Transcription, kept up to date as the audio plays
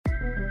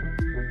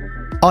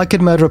I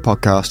Could Murder a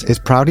Podcast is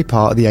proudly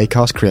part of the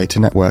Acast Creator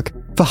Network.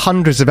 For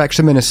hundreds of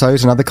extra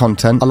minisodes and other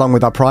content, along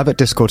with our private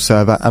Discord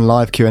server and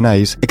live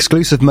Q&As,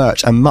 exclusive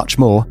merch and much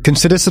more,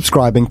 consider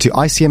subscribing to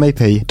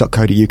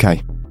icmap.co.uk.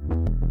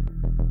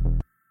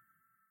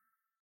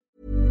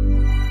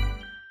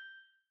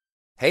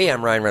 Hey,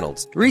 I'm Ryan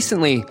Reynolds.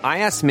 Recently, I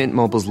asked Mint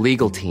Mobile's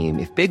legal team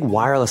if big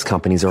wireless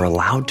companies are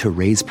allowed to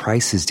raise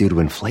prices due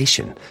to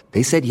inflation.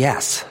 They said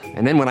yes.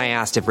 And then when I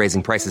asked if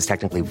raising prices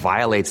technically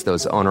violates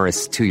those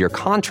onerous two-year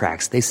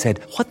contracts, they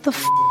said, "What the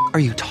f*** are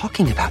you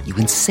talking about, you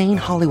insane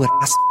Hollywood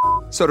ass?"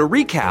 So to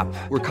recap,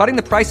 we're cutting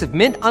the price of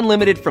Mint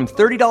Unlimited from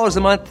 $30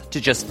 a month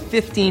to just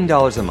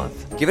 $15 a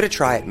month. Give it a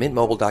try at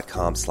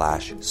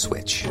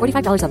mintmobile.com/switch.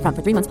 $45 up front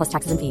for 3 months plus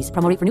taxes and fees.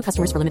 Promo rate for new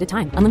customers for limited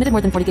time. Unlimited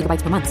more than 40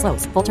 gigabytes per month.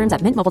 Slows full terms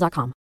at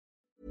mintmobile.com.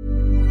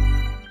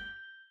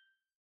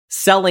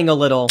 Selling a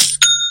little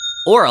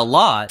or a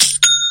lot,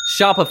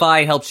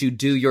 Shopify helps you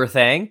do your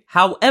thing,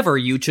 however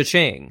you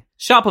cha-ching.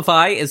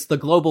 Shopify is the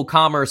global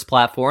commerce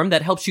platform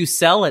that helps you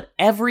sell at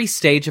every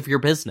stage of your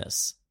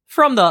business.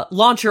 From the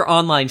launch your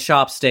online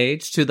shop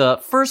stage to the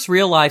first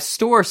real life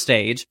store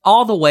stage,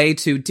 all the way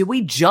to did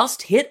we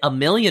just hit 1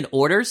 million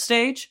orders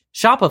stage?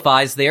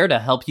 Shopify's there to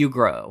help you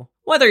grow.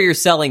 Whether you're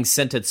selling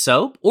scented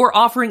soap or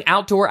offering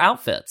outdoor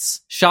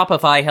outfits,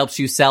 Shopify helps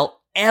you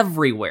sell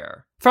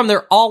everywhere. From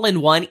their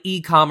all-in-one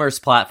e-commerce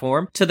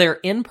platform to their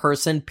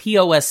in-person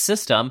POS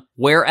system,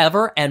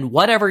 wherever and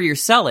whatever you're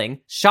selling,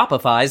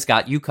 Shopify's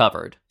got you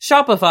covered.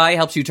 Shopify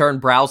helps you turn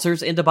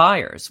browsers into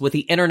buyers with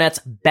the internet's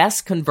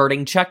best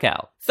converting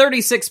checkout,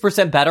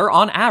 36% better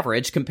on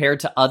average compared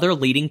to other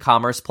leading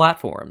commerce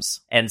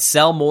platforms. And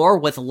sell more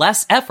with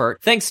less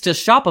effort thanks to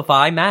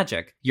Shopify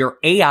Magic, your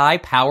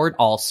AI-powered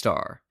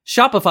all-star.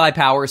 Shopify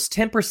powers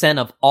 10%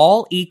 of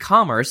all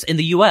e-commerce in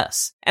the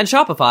US, and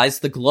Shopify's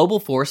the global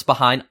force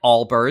behind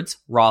Allbirds,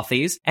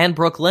 Rothy's, and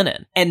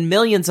Brooklinen, and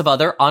millions of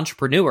other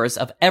entrepreneurs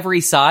of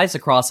every size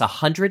across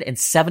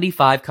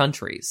 175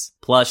 countries.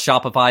 Plus,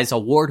 Shopify's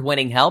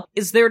award-winning help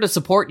is there to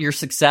support your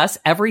success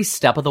every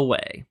step of the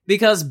way.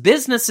 Because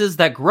businesses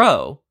that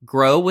grow,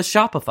 grow with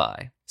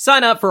Shopify.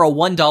 Sign up for a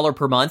 $1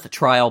 per month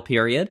trial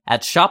period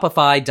at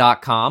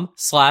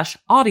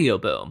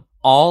shopify.com/audioboom,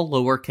 all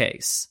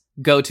lowercase.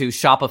 Go to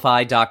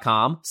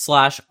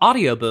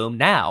shopify.com/audioboom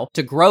now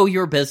to grow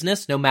your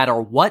business no matter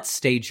what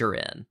stage you're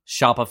in.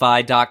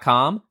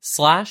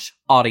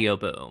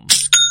 Shopify.com/audioboom.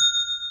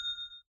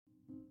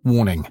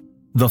 Warning.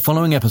 The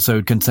following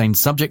episode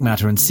contains subject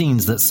matter and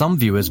scenes that some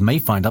viewers may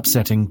find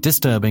upsetting,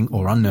 disturbing,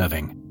 or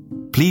unnerving.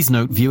 Please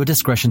note viewer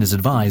discretion is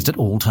advised at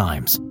all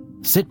times.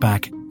 Sit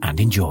back and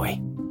enjoy.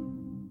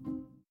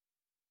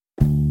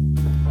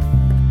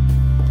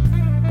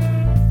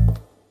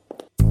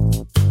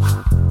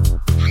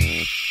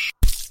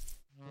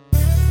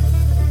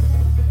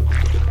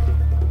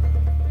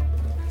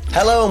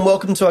 Hello and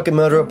welcome to I Could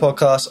Murder a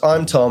Podcast.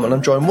 I'm Tom and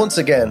I'm joined once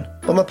again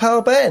by my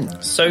pal Ben.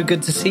 So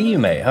good to see you,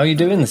 mate. How are you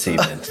doing this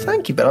evening?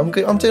 Thank you, Ben. I'm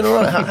good. I'm doing all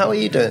right. How are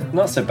you doing?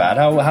 Not so bad.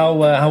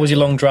 How was your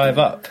long drive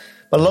up?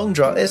 My long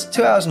drive is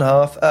 2 hours and a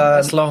half.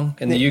 That's long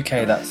in the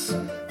UK. That's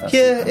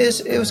yeah.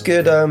 It was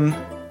good. I'm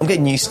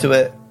getting used to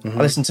it. I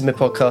listen to my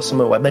podcast on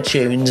my way, my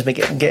tunes,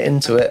 and get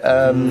into it.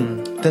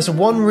 There's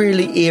one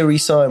really eerie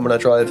sign when I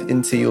drive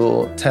into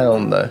your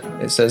town, though.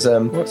 It says,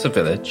 what's a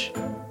village?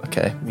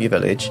 Okay, your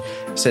village.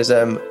 It says,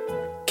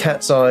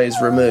 cat's eyes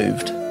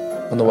removed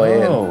on the way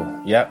in.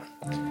 Oh, yeah.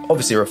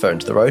 Obviously referring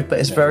to the road, but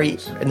it's very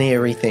an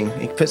eerie thing.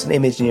 It puts an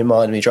image in your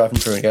mind when you're driving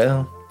through and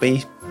go, oh,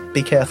 be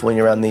careful when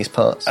you're around these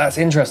parts. That's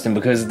interesting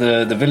because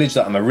the village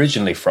that I'm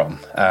originally from,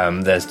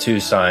 there's 2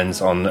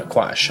 signs on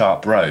quite a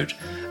sharp road.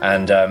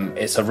 And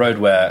it's a road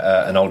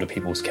where an older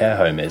people's care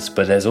home is,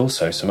 but there's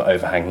also some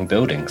overhanging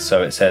buildings.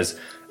 So it says,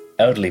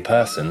 elderly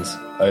persons,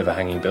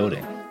 overhanging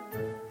building.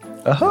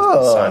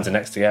 Aha! Signs are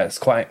next to, yeah, it's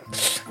quite...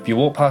 If you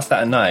walk past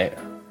that at night,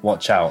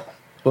 watch out.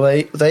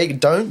 Well, they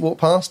don't walk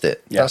past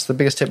it. Yeah. That's the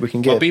biggest tip we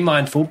can give. Well, be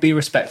mindful, be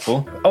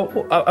respectful.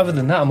 Oh, other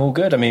than that, I'm all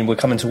good. I mean, we're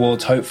coming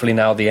towards, hopefully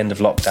now, the end of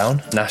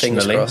lockdown.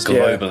 Nationally, crossed,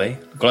 globally. Yeah.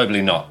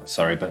 Globally not,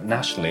 sorry, but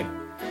nationally.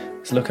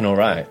 It's looking all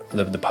right.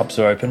 The pubs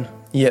are open.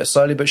 Yeah,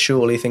 slowly but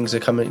surely things are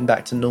coming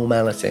back to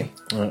normality.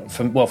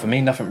 For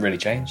me, nothing really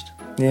changed.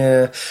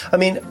 Yeah. I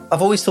mean,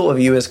 I've always thought of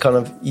you as kind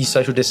of, you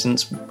social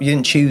distance, you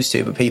didn't choose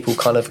to, but people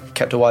kind of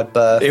kept a wide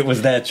berth. It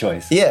was their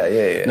choice.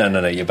 Yeah.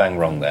 No, you're bang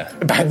wrong there.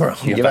 Bang wrong.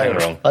 You're bang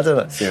wrong. I don't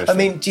know. Seriously. I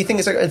mean, do you think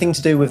it's got anything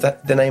to do with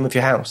the name of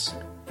your house?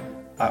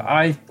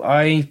 I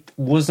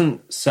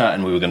wasn't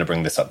certain we were going to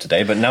bring this up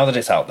today, but now that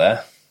it's out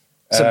there...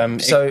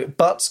 So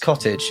Butts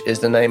Cottage is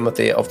the name of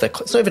the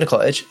it's not even a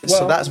cottage, well,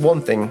 so that's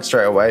one thing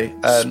straight away.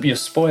 You're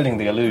spoiling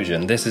the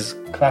illusion. This is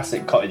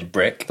classic cottage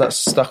brick that's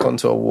stuck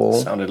onto a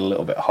wall. Sounded a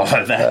little bit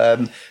hollow there.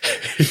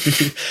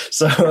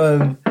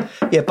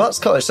 Yeah, Butts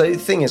Cottage. So the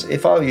thing is,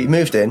 if I were you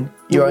moved in,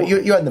 you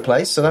own the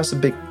place, so that's a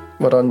big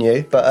well on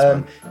you.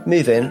 But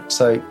move in,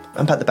 so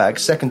unpack the bag.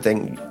 Second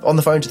thing, on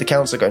the phone to the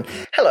council, going,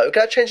 "Hello,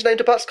 can I change the name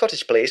to Butts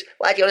Cottage, please?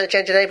 Why do you want to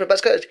change the name for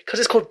Butts Cottage? Because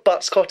it's called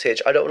Butts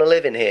Cottage. I don't want to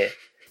live in here."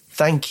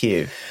 Thank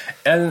you.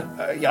 And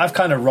I've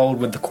kind of rolled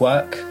with the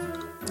quirk.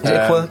 Is it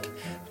a quirk?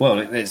 Well,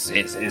 it's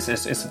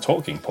a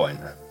talking point.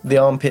 The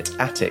armpit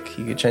attic.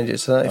 You could change it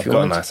to that if you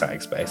want. I've got a nice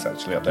attic space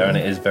actually up there, and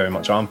it is very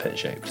much armpit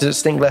shaped. Does it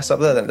stink less up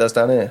there than it does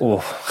down here?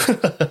 Oh,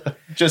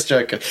 just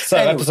joking. So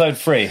anyway, episode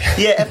 3.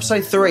 Yeah,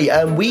 episode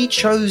 3. We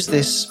chose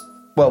this.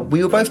 Well,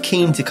 we were both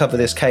keen to cover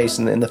this case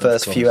in the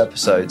first few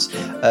episodes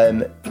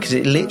because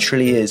it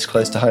literally is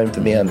close to home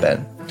for me and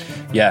Ben.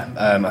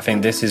 Yeah, I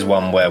think this is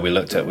one where we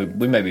looked at,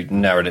 we maybe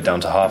narrowed it down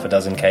to half a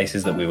dozen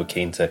cases that we were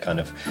keen to kind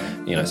of,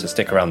 so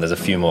stick around. There's a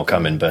few more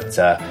coming, but...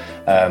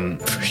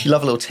 you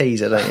love a little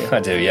teaser, don't you? I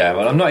do, yeah.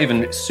 Well, I'm not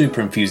even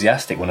super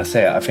enthusiastic when I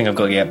say it. I think I've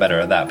got to get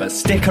better at that. But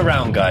stick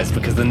around, guys,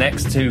 because the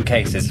next 2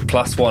 cases,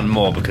 plus 1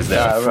 more, because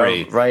they're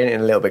free. Rein it in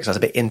a little bit, because that's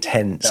a bit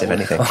intense, if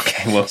anything.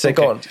 Okay, well... So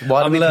go on.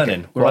 Why I'm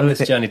learning. We're on this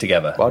journey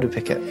together. Why do we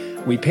pick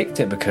it? We picked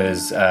it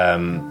because...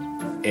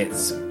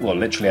 it's, well,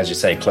 literally, as you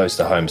say, close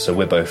to home. So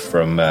we're both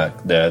from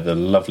the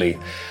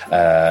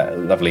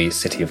lovely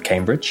city of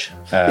Cambridge.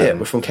 Yeah,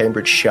 we're from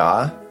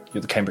Cambridgeshire.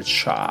 You're the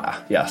Cambridgeshire,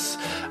 yes.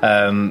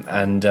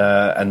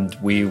 And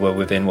we were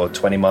within,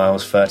 20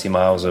 miles, 30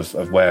 miles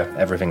of where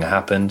everything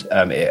happened.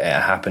 It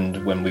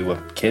happened when we were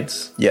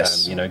kids.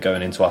 Yes.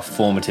 Going into our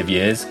formative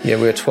years. Yeah,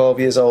 we were 12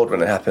 years old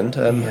when it happened.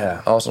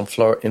 I was in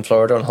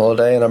Florida on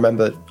holiday, and I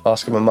remember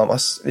asking my mum.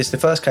 It's the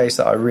first case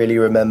that I really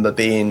remember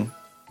being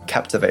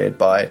captivated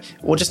by,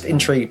 or just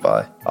intrigued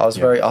by. I was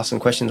very asking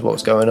questions what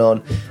was going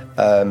on,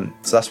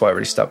 so that's why it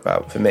really stuck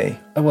out for me.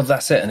 Oh, well,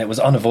 that's it, and it was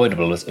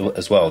unavoidable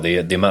as well. The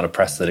amount of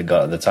press that it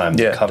got at the time,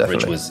 the coverage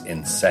definitely was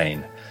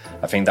insane.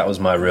 I think that was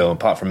my real,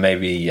 apart from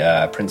maybe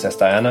Princess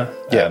Diana,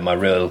 my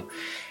real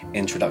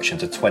introduction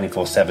to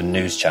 24/7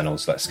 news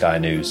channels like Sky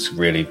News.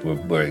 Really,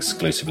 we're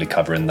exclusively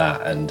covering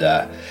that, and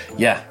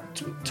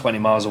 20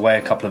 miles away,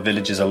 a couple of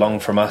villages along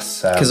from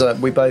us. Because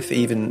we both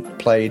even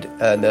played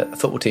the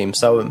football team,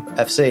 Soham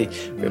FC.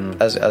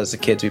 As the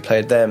kids, we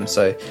played them,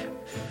 so...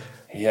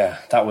 Yeah,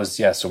 that was,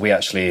 so we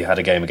actually had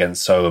a game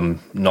against Soham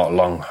not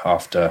long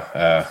after,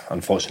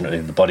 unfortunately,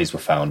 the bodies were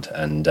found,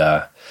 and...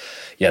 there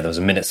was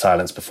a minute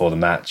silence before the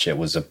match. It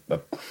was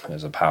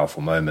a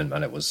powerful moment,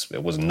 and it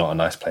was not a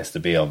nice place to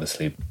be,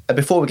 obviously. And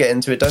before we get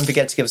into it, don't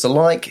forget to give us a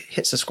like,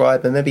 hit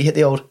subscribe, and maybe hit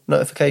the old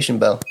notification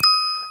bell.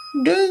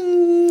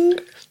 Ding!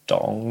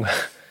 Dong.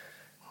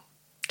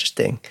 Just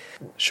ding.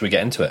 Should we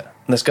get into it?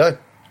 Let's go.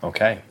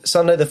 Okay.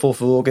 Sunday the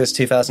 4th of August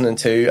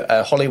 2002,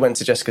 Holly went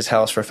to Jessica's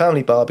house for a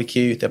family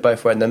barbecue. They're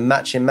both wearing the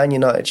matching Man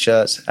United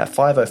shirts at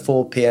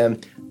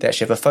 5:04pm. They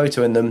actually have a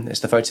photo in them. It's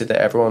the photo that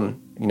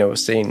everyone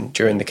was seeing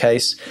during the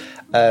case.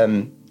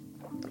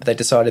 They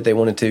decided they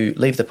wanted to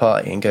leave the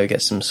party and go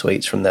get some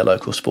sweets from their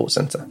local sports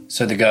centre.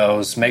 So the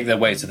girls make their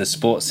way to the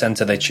sports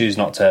centre. They choose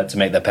not to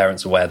make their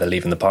parents aware they're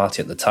leaving the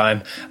party at the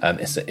time.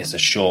 It's a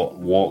short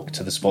walk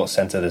to the sports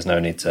centre. There's no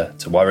need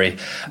to worry.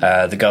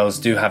 The girls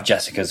do have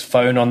Jessica's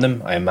phone on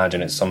them. I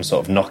imagine it's some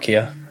sort of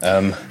Nokia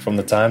from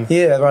the time.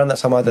 Yeah, around that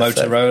time, either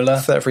Motorola.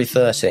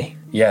 3330.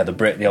 Yeah,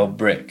 the old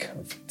brick.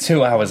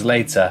 2 hours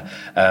later,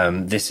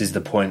 this is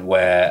the point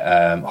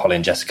where Holly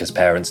and Jessica's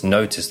parents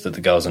notice that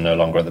the girls are no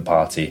longer at the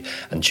party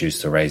and choose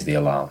to raise the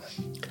alarm.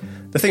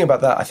 The thing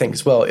about that, I think,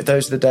 as well, if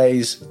those are the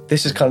days,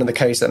 this is kind of the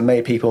case that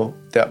made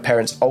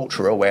parents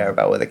ultra aware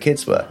about where their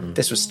kids were.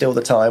 This was still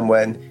the time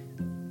when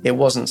it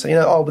wasn't,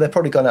 they're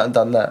probably gone out and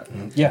done that.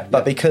 Yeah.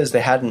 But because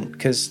they hadn't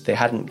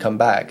come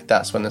back,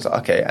 that's when it's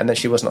like, okay. And then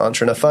she wasn't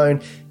answering her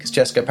phone, because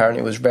Jessica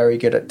apparently was very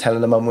good at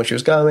telling her mum where she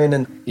was going.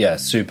 And yeah,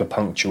 super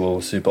punctual,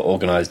 super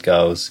organised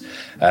girls.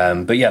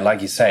 But yeah,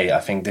 like you say,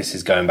 I think this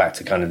is going back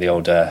to kind of the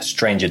old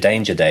stranger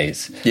danger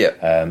days. Yeah.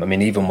 I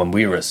mean, even when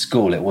we were at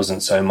school, it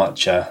wasn't so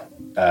much a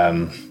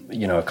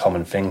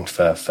common thing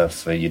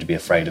for you to be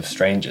afraid of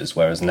strangers,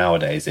 whereas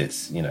nowadays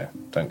it's,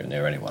 don't go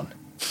near anyone.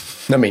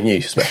 I mean, you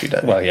especially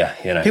don't. Well, yeah,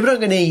 People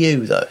don't go near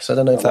you, though, so I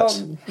don't know if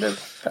that's...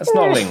 That's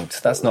not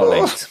linked. That's not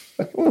linked.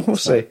 We'll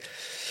see.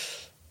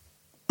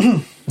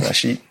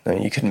 Actually, no,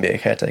 you couldn't be a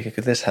caretaker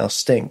because this house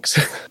stinks.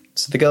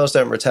 So the girls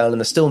don't return, and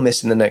they're still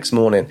missing the next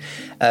morning.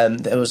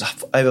 There was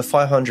over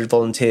 500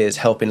 volunteers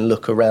helping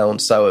look around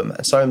Soham.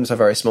 And Soham's a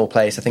very small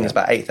place. I think it's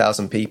about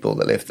 8,000 people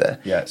that live there.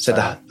 Yeah, so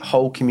the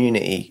whole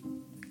community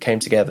came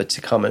together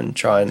to come and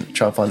try and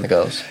find the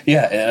girls.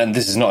 Yeah, and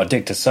this is not a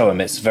dig to Soham.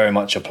 It's very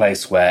much a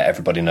place where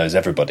everybody knows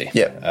everybody.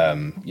 Yeah.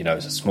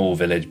 It's a small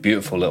village,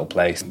 beautiful little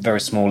place, very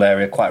small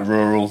area, quite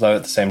rural though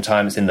at the same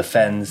time. It's in the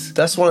fens.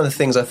 That's one of the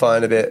things I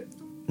find a bit,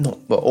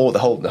 the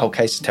whole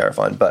case is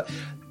terrifying, but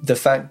the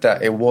fact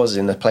that it was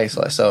in a place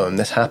like Soham,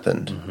 this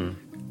happened.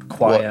 Mm-hmm.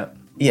 Quiet.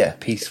 Yeah.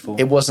 Peaceful.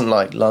 It wasn't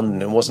like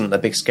London. It wasn't a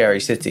big scary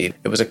city.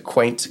 It was a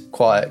quaint,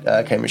 quiet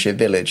Cambridgeshire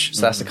village.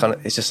 So that's the kind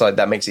of... It's just like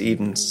that makes it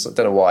even... I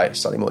don't know why.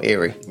 Slightly more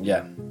eerie.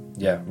 Yeah.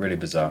 Yeah, really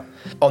bizarre.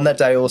 On that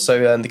day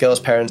also, the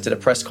girls' parents did a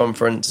press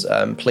conference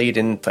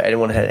pleading for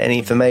anyone who had any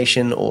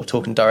information or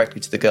talking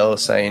directly to the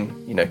girls saying,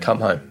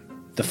 come home.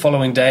 The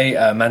following day,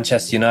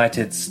 Manchester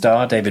United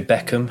star David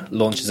Beckham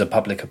launches a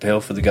public appeal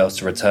for the girls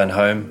to return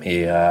home.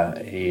 He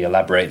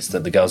elaborates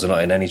that the girls are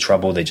not in any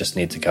trouble, they just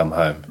need to come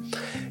home.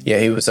 Yeah,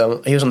 he was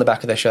on the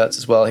back of their shirts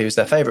as well. He was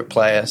their favourite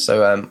player,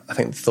 so I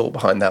think the thought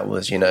behind that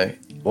was,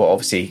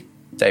 obviously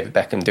David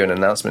Beckham doing an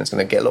announcement, it's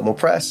going to get a lot more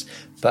press.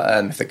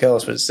 But if the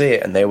girls were to see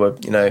it and they were,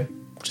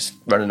 just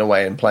running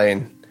away and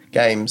playing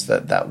games,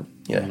 that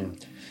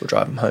will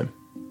drive them home.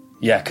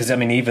 Yeah, because I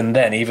mean, even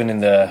then, even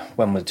in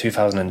when was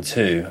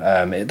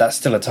 2002, that's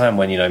still a time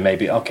when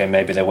maybe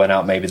they went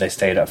out, maybe they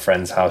stayed at a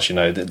friend's house.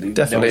 Definitely,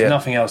 there was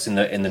nothing else in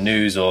the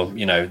news or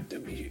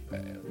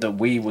that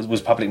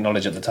was public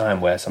knowledge at the time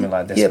where something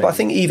like this. Yeah, but I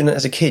think even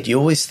as a kid, you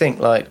always think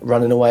like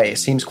running away. It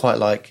seems quite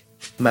like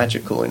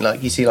magical, and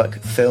like you see like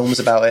films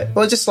about it.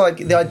 Well, just like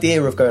the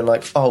idea of going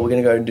like, oh, we're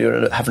going to go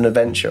and have an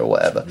adventure or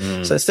whatever.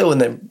 So it's still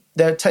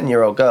they're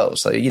 10-year-old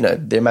girls, so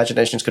their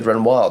imaginations could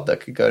run wild. They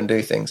could go and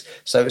do things.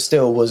 So it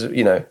still was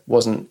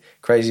wasn't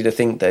crazy to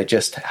think they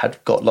just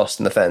had got lost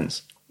in the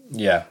fens.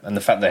 Yeah, and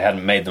the fact they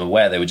hadn't made them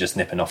aware they were just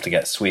nipping off to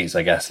get sweets,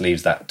 I guess,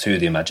 leaves that to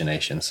the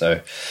imagination.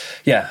 So,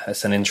 yeah,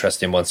 it's an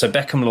interesting one. So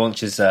Beckham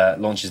launches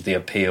the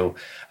appeal,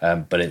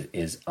 but it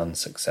is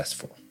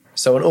unsuccessful.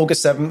 So on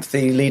August 7th,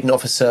 the leading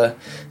officer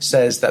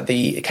says that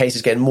the case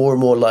is getting more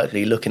and more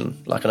likely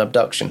looking like an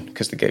abduction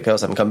because the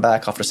girls haven't come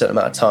back after a certain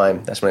amount of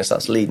time. That's when it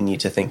starts leading you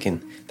to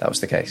thinking that was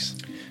the case.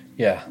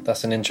 Yeah,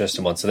 that's an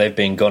interesting one. So they've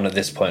been gone at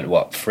this point,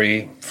 what,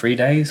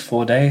 4 days?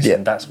 Yeah.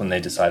 And that's when they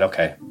decide,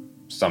 okay,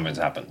 something's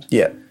happened.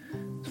 Yeah.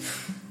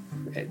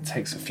 It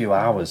takes a few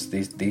hours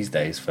these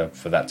days for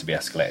that to be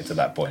escalated to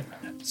that point.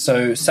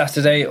 So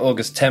Saturday,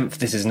 August 10th,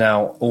 this is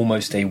now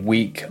almost a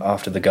week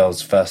after the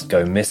girls first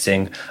go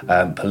missing.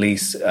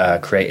 Police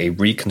create a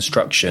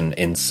reconstruction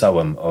in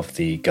Soham of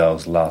the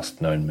girls'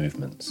 last known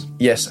movements.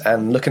 Yes,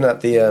 and looking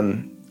at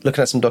some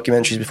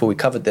documentaries before we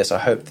covered this, I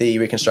hope the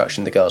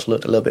reconstruction of the girls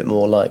looked a little bit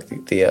more like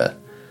the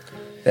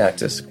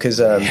actors, because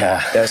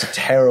there's a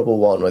terrible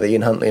one where the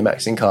Ian Huntley and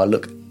Maxine Carr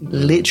look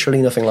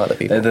literally nothing like the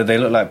people. They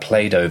look like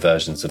Play-Doh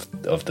versions of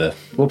the...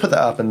 We'll put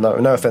that up, and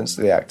no offence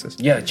to the actors.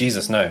 Yeah,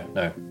 Jesus,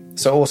 no.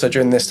 So also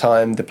during this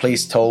time, the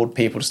police told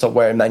people to stop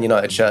wearing Man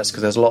United shirts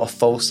because there's a lot of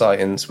false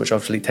sightings, which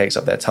obviously takes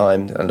up their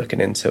time and looking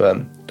into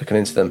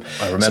them.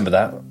 I remember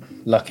that.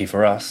 Lucky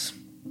for us,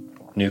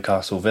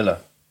 Newcastle Villa,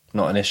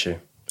 not an issue.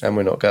 And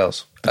we're not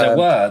girls. There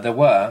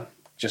were,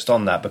 just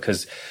on that,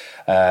 because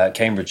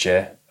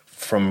Cambridgeshire,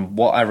 from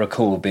what I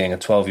recall being a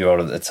 12-year-old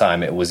at the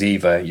time, it was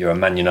either you're a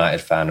Man United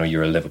fan or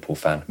you're a Liverpool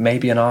fan.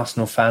 Maybe an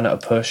Arsenal fan at a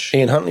push.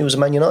 Ian Huntley was a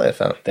Man United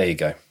fan. There you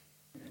go.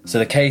 So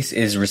the case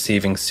is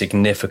receiving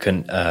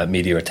significant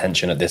media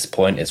attention at this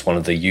point. It's one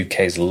of the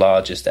UK's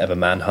largest ever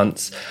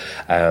manhunts.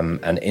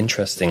 And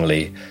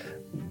interestingly,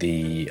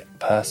 the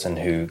person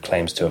who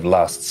claims to have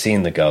last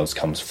seen the girls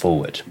comes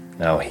forward.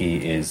 Now,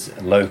 he is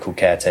local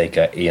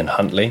caretaker Ian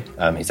Huntley.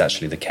 He's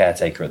actually the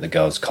caretaker at the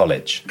girls'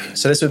 college.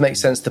 So this would make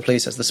sense to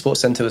police as the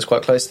sports centre was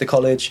quite close to the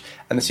college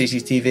and the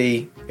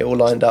CCTV, it all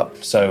lined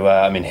up. So,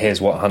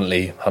 here's what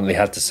Huntley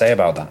had to say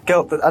about that.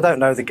 I don't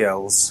know the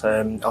girls.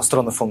 I stood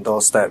on the front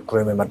doorstep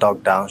grooming my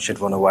dog down. She'd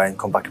run away and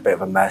come back a bit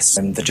of a mess.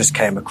 They just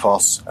came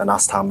across and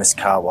asked how Miss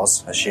Carr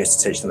was, as she used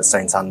to teach them at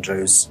St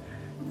Andrews.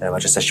 I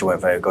just said she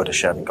weren't very good, as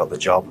she hadn't got the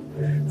job.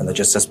 And they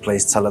just says,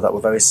 please tell her that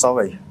we're very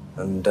sorry.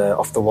 And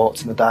off they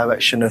walked in the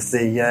direction of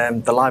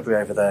the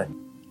library over there.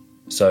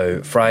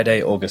 So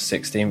Friday, August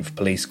 16th,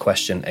 police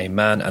question a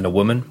man and a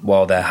woman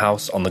while their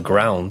house on the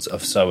grounds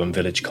of Soham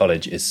Village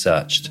College is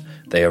searched.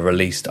 They are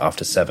released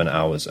after 7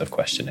 hours of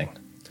questioning.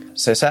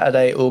 So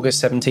Saturday,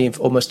 August 17th,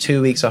 almost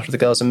 2 weeks after the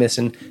girls are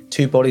missing,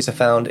 2 bodies are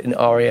found in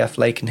RAF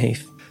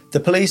Lakenheath. The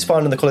police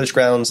find on the college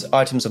grounds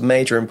items of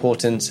major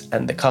importance,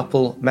 and the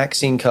couple,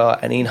 Maxine Carr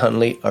and Ian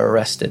Huntley, are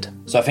arrested.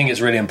 So I think it's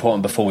really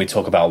important before we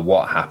talk about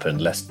what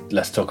happened,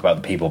 let's talk about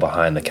the people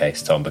behind the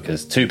case, Tom,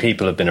 because 2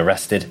 people have been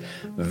arrested,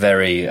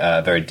 very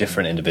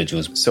different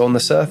individuals. So on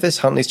the surface,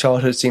 Huntley's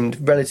childhood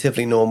seemed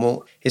relatively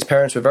normal. His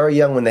parents were very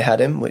young when they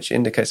had him, which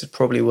indicates it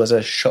probably was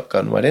a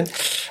shotgun wedding.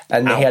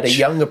 And He had a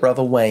younger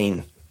brother,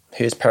 Wayne,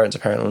 who his parents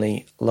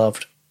apparently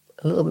loved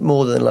a little bit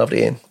more than loved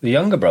Ian. The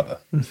younger brother?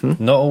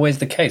 Mm-hmm. Not always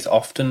the case.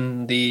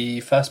 Often the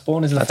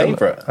firstborn is the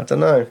favourite. I don't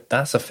know.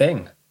 That's a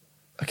thing.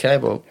 Okay,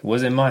 well... It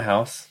was in my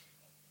house.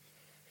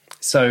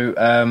 So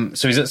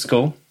he's at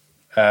school.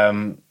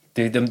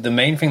 The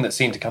main thing that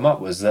seemed to come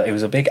up was that he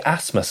was a big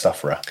asthma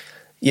sufferer.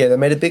 Yeah, they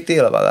made a big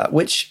deal about that,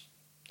 which...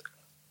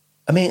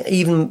 I mean,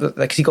 even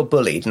because he got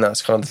bullied, and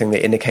that's kind of the thing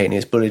they indicate he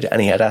was bullied and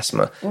he had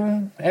asthma.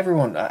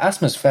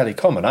 Asthma's fairly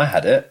common. I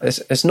had it.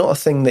 It's not a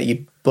thing that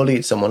you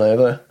bullied someone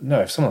over.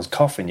 No, if someone's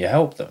coughing, you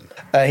help them.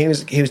 He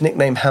was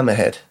nicknamed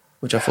Hammerhead,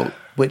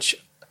 which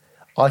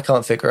I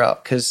can't figure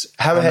out, because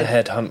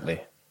Hammerhead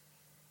Huntley.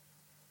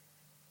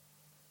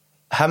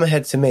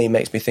 Hammerhead to me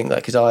makes me think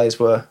like his eyes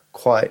were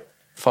quite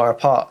far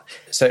apart.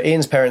 So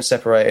Ian's parents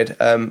separated,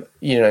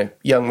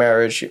 young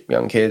marriage,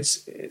 young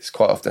kids, it's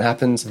quite often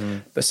happens.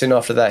 But soon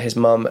after that, his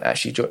mum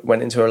actually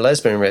went into a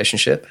lesbian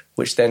relationship,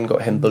 which then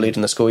got him bullied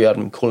in the schoolyard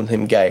and calling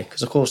him gay.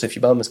 Because of course, if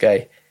your mum is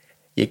gay,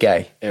 you're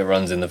gay. It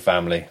runs in the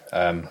family.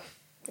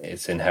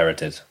 It's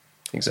inherited.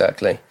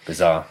 Exactly.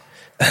 Bizarre.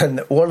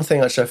 And one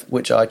thing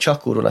which I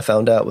chuckled when I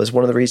found out was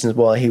one of the reasons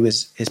why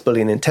his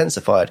bullying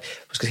intensified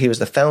was because he was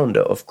the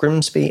founder of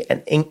Grimsby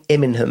and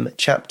Immingham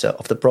chapter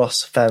of the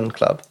Bros fan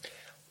club.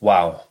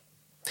 Wow.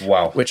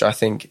 Which I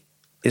think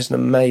It's an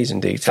amazing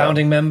detail.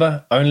 Founding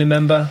member, only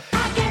member.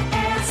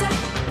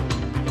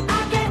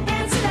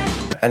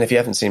 And if you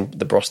haven't seen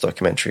the Bros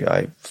documentary,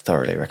 I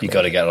thoroughly recommend. You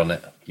got to get on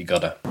it. You got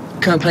to.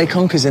 Can't play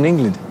conkers in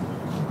England.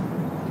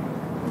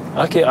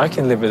 I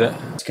can live with it.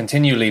 It's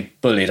continually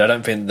bullied. I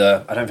don't think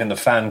the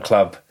fan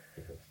club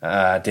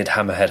did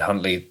Hammerhead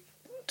Huntley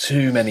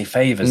too many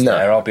favours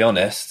there. I'll be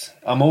honest.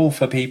 I'm all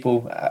for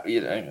people,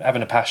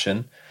 having a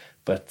passion,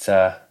 but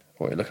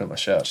what are you looking at my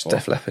shirt for?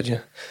 Def Leppard,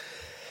 yeah.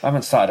 I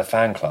haven't started a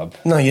fan club.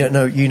 No, you don't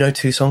know. You know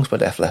 2 songs by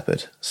Def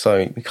Leppard, so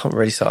you can't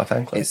really start a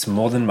fan club. It's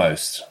more than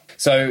most.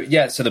 So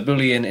the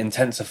bullying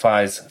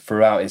intensifies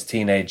throughout his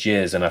teenage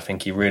years, and I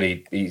think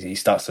he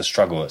starts to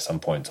struggle at some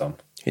point, Tom.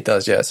 He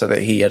does, yeah. So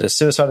that he had a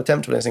suicide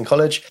attempt when he was in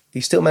college. He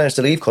still managed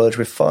to leave college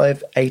with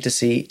 5 A to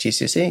C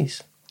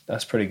GCSEs.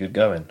 That's pretty good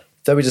going.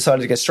 Though he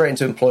decided to get straight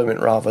into employment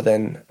rather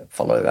than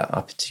follow that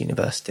up to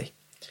university.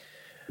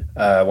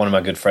 One of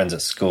my good friends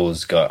at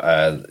school's got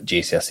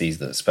GCSEs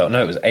that spelt...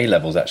 No, it was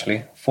A-levels,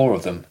 actually. 4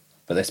 of them.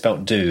 But they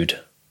spelt dude.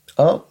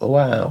 Oh,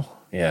 wow.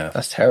 Yeah.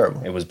 That's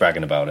terrible. It was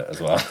bragging about it as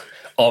well.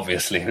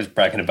 Obviously, he was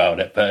bragging about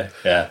it, but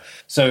yeah.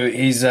 So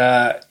he's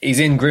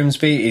in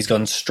Grimsby. He's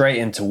gone straight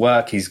into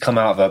work. He's come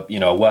out of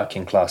a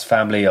working class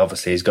family.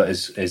 Obviously, he's got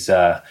his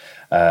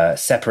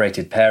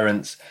separated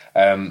parents.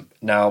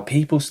 Now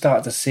people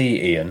start to see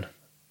Ian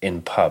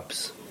in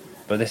pubs,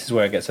 but this is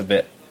where it gets a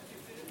bit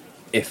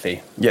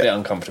iffy, a bit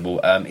uncomfortable.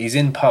 He's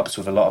in pubs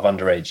with a lot of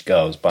underage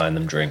girls, buying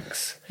them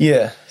drinks.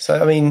 Yeah.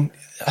 So I mean,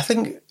 I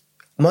think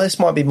this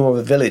might be more of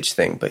a village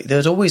thing, but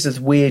there's always those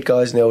weird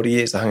guys in the older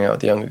years that hang out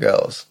with the younger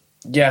girls.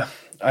 Yeah,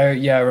 I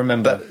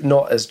remember. But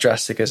not as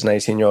drastic as an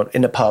 18-year-old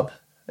in a pub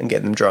and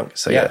getting them drunk.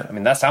 So yeah. I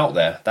mean, that's out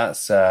there.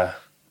 That's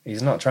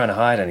he's not trying to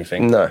hide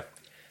anything. No.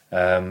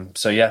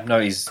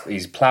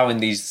 He's ploughing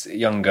these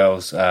young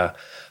girls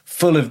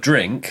full of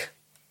drink,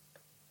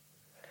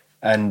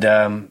 and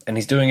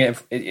he's doing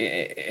it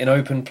in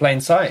open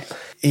plain sight.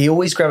 He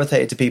always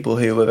gravitated to people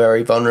who were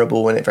very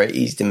vulnerable and very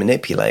easy to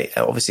manipulate.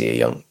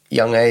 Obviously, a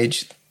young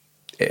age,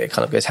 it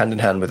kind of goes hand in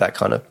hand with that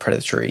kind of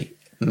predatory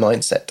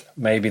mindset.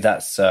 Maybe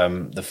that's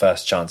the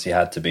first chance he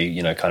had to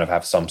be, kind of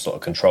have some sort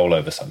of control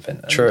over something.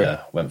 And, True.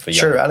 Went for young.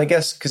 True, and I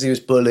guess because he was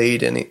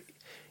bullied and he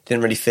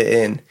didn't really fit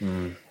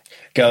in.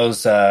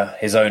 Girls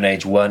his own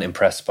age weren't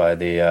impressed by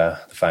the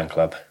fan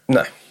club.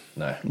 No.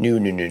 No.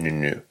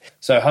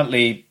 So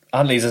Huntley's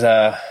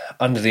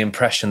under the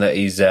impression that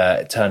he's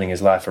turning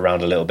his life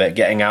around a little bit,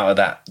 getting out of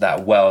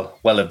that well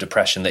of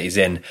depression that he's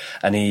in,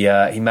 and he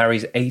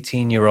marries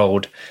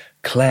 18-year-old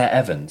Claire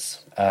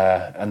Evans.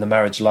 And the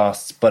marriage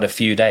lasts but a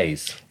few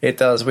days. It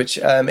does, which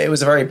it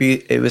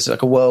was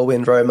like a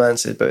whirlwind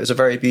romance, but it was a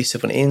very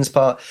abusive on Ian's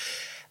part.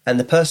 And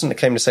the person that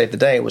came to save the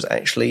day was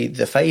actually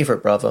the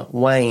favourite brother,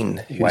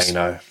 Wayne.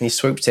 He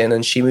swooped in,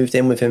 and she moved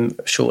in with him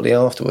shortly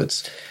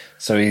afterwards.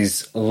 So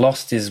he's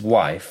lost his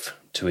wife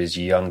to his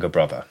younger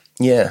brother.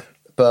 Yeah,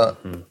 but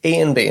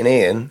Ian being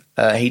Ian,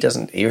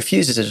 he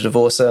refuses to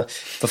divorce her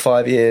for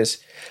 5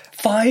 years.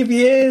 5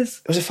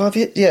 years? Was it 5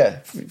 years? Yeah,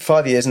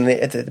 5 years, and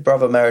the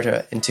brother married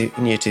her in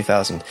year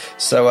 2000.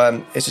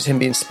 So it's just him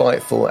being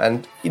spiteful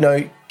and,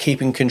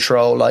 keeping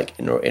control, like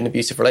in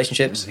abusive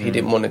relationships. He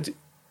didn't want to,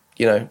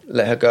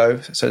 let her go,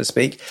 so to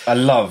speak. I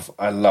love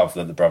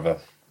that the brother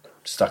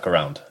stuck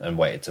around and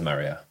waited to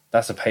marry her.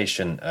 That's a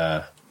patient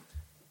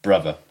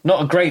brother.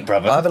 Not a great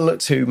brother. I haven't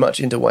looked too much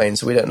into Wayne,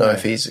 so we don't know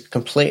if he's a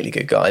completely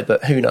good guy,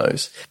 but who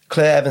knows.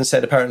 Claire Evans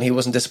said apparently he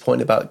wasn't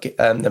disappointed about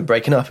them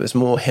breaking up. It was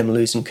more him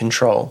losing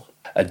control.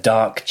 A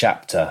dark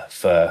chapter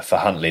for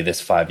Huntley,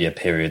 this 5-year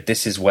period.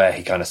 This is where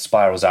he kind of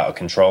spirals out of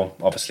control.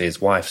 Obviously,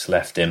 his wife's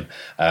left him.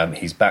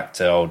 He's back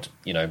to old,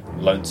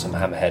 lonesome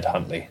Hammerhead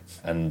Huntley.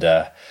 And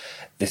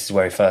this is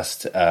where he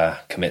first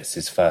commits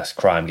his first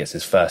crime, gets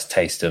his first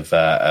taste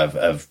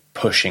of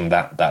pushing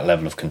that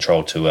level of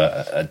control to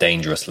a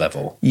dangerous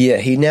level. Yeah,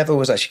 he never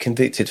was actually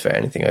convicted for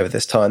anything over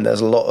this time.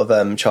 There's a lot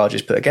of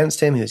charges put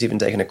against him. He was even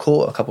taken to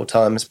court a couple of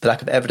times. The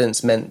lack of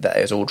evidence meant that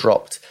it was all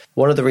dropped.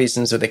 One of the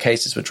reasons that the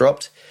cases were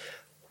dropped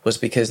was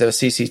because there was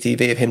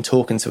CCTV of him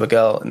talking to a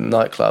girl in the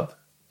nightclub,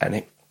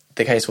 and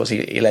the case was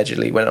he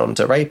allegedly went on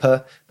to rape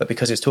her, but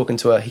because he was talking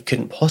to her, he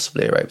couldn't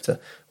possibly have raped her,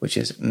 which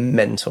is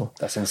mental.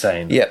 That's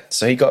insane. Yeah,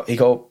 so he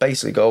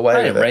basically got away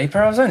with it. I didn't rape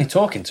her, I was only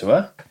talking to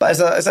her. But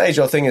it's an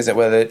age-old thing, isn't it,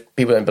 where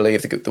people don't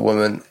believe the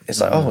woman.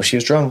 It's like, she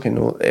was drunk, and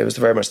it was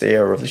very much the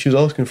era of she was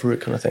asking for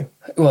it kind of thing.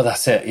 Well,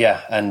 that's it,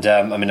 yeah. And,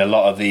 a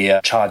lot of the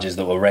charges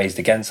that were raised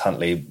against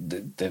Huntley,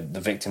 the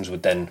victims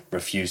would then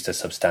refuse to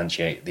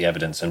substantiate the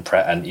evidence and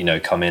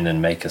come in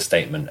and make a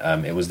statement.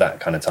 It was that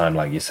kind of time,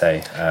 like you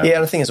say. And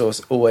I think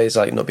it's always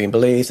like not being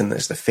believed, and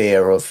there's the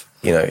fear of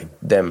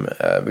them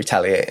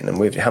retaliating, and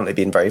with Huntley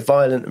being very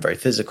violent and very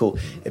physical,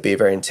 it'd be a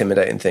very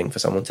intimidating thing for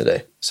someone to do.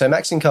 So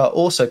Maxine Carr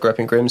also grew up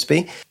in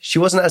Grimsby. She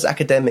wasn't as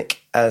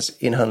academic as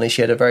Ian Huntley.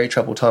 She had a very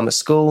troubled time at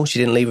school. She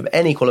didn't leave with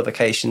any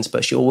qualifications,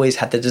 but she always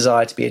had the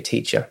desire to be a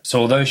teacher. So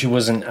although she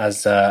wasn't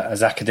as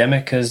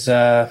academic as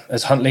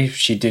Huntley,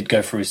 she did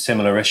go through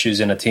similar issues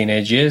in her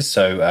teenage years.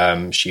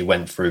 So she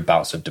went through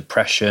bouts of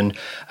depression.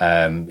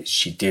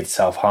 She did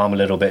self-harm a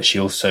little bit. She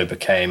also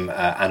became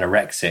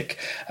anorexic,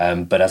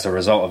 but as a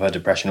result of her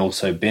depression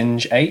also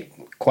binge ate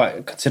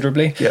quite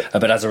considerably. Yep.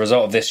 But as a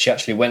result of this, she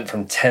actually went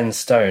from 10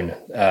 stone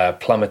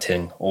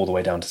plummeting all the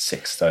way down to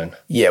 6 stone.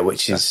 Yeah,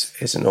 which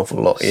is an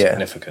awful lot.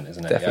 Significant,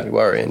 isn't it? Definitely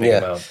worrying. Big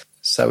amount.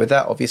 So with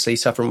that, obviously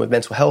suffering with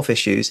mental health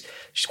issues,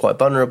 she's quite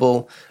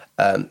vulnerable.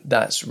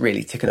 That's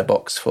really ticking a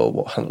box for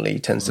what Huntley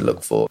tends to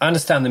look for. I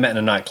understand they met in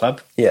a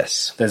nightclub.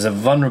 Yes. There's a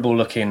vulnerable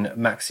looking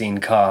Maxine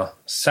Carr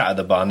sat at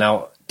the bar.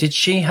 Now, did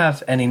she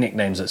have any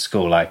nicknames at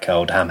school like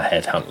old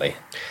Hammerhead Huntley?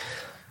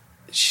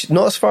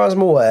 Not as far as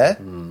I'm aware,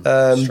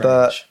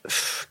 but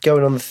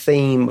going on the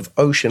theme of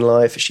ocean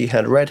life, she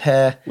had red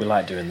hair. We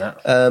like doing that.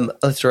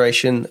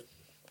 Alliteration,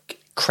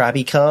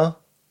 Krabby Carr.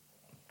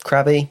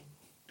 Krabby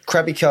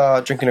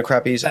Carr, drinking a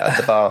Krabbies at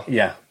the bar.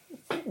 Yeah.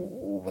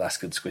 Ooh, that's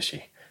good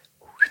squishy.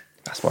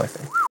 That's my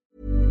thing.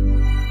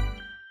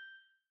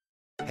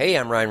 Hey,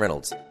 I'm Ryan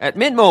Reynolds. At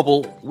Mint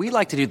Mobile, we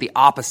like to do the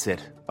opposite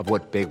of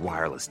what Big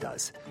Wireless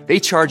does. They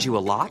charge you a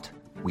lot.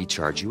 We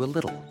charge you a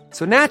little.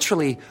 So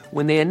naturally,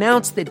 when they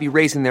announced they'd be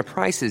raising their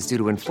prices due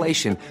to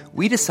inflation,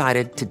 we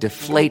decided to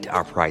deflate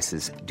our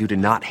prices due to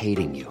not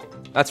hating you.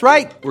 That's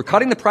right. We're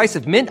cutting the price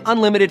of Mint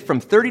Unlimited from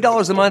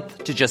 $30 a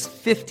month to just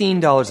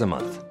 $15 a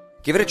month.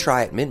 Give it a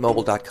try at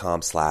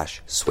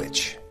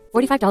mintmobile.com/switch.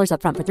 $45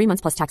 up front for 3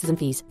 months plus taxes and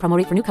fees. Promo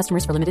rate for new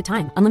customers for limited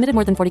time. Unlimited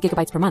more than 40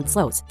 gigabytes per month.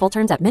 Slows full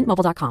terms at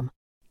mintmobile.com.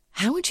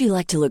 How would you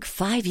like to look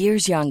 5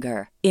 years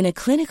younger? In a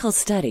clinical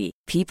study,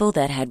 people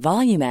that had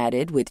volume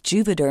added with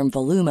Juvederm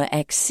Voluma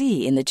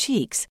XC in the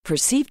cheeks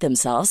perceived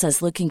themselves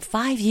as looking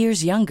 5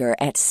 years younger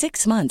at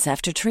 6 months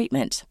after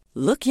treatment.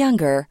 Look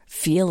younger,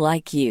 feel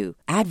like you.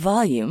 Add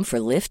volume for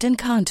lift and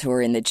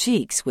contour in the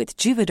cheeks with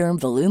Juvederm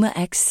Voluma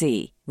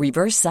XC.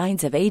 Reverse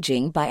signs of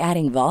aging by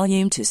adding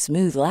volume to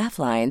smooth laugh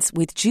lines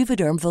with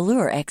Juvederm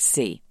Volure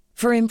XC.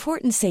 For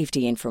important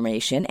safety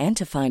information and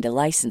to find a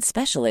licensed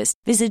specialist,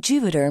 visit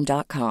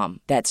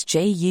Juvederm.com. That's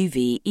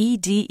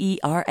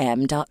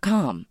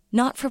JUVEDERM.com.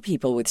 Not for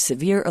people with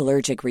severe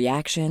allergic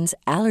reactions,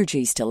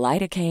 allergies to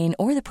lidocaine,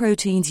 or the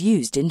proteins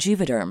used in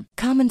Juvederm.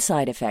 Common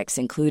side effects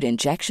include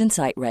injection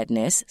site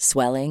redness,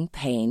 swelling,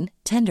 pain,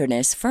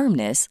 tenderness,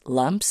 firmness,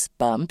 lumps,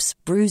 bumps,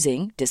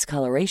 bruising,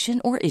 discoloration,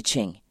 or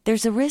itching.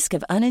 There's a risk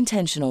of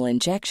unintentional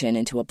injection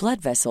into a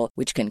blood vessel,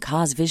 which can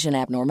cause vision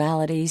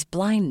abnormalities,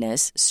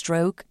 blindness,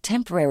 stroke,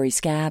 temporary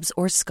scabs,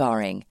 or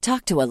scarring.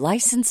 Talk to a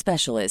licensed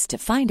specialist to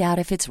find out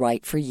if it's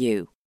right for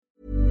you.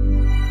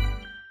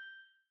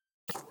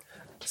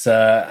 It's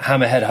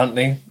Hammerhead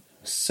Huntley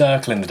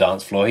circling the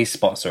dance floor. He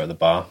spots her at the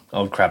bar,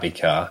 old Krabby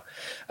Carr.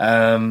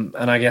 And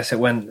I guess it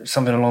went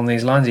something along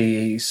these lines.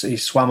 He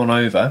swam on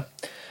over,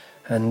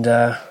 and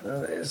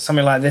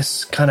something like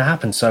this kind of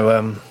happened.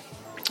 So,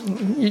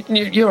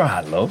 you're all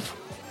right, love.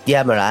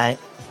 Yeah, I'm alright.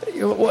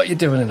 What are you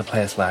doing in a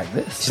place like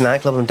this? It's a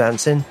nightclub, I'm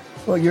dancing.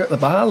 Well, you're at the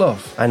bar,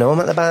 love. I know, I'm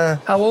at the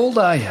bar. How old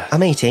are you?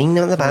 I'm 18,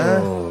 I'm at the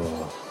bar.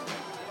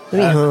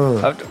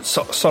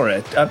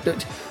 Sorry.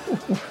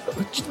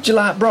 Do you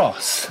like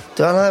Bros?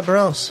 Do I like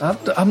Bros?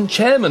 I'm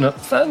chairman at the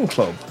fan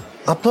club.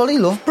 I bloody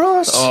love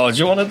Bros. Oh, do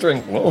you want a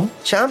drink, love?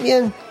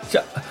 Champion.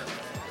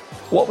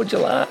 What would you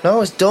like?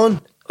 No, it's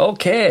done.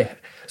 Okay.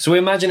 So we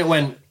imagine it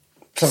went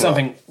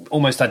something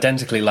almost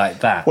identically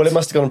like that. Well, it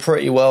must have gone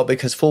pretty well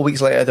because 4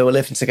 weeks later they were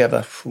living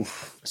together.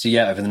 So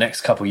yeah, over the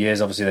next couple of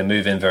years, obviously they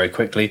move in very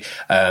quickly.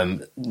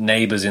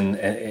 Neighbours in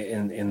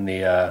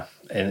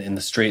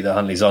the street that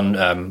Huntley's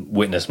on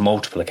witnessed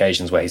multiple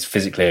occasions where he's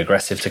physically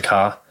aggressive to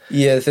Carr.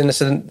 Yeah, the thing is,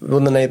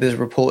 one of the neighbours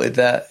reported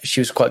that she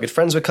was quite good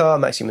friends with Carr.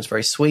 Maxine was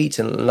very sweet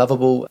and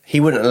lovable. He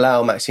wouldn't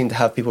allow Maxine to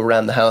have people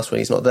around the house when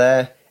he's not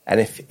there. And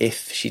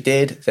if she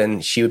did, then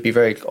she would be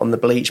very on the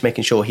bleach,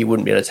 making sure he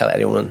wouldn't be able to tell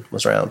anyone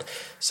was around.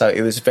 So it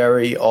was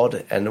very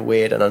odd and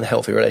weird and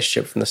unhealthy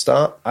relationship from the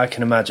start. I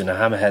can imagine a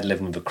hammerhead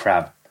living with a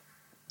crab.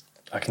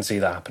 I can see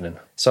that happening.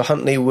 So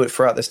Huntley would,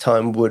 throughout this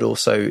time, would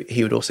also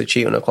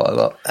cheat on her quite a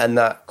lot. And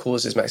that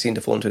causes Maxine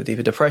to fall into a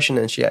deeper depression,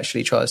 and she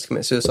actually tries to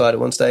commit suicide at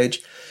one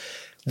stage.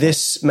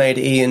 This made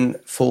Ian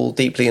fall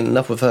deeply in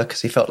love with her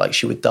because he felt like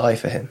she would die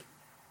for him.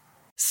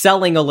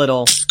 Selling a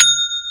little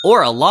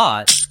or a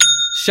lot,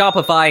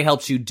 Shopify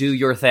helps you do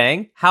your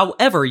thing,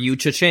 however you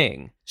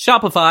cha-ching.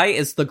 Shopify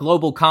is the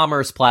global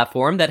commerce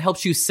platform that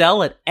helps you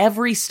sell at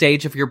every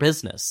stage of your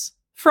business.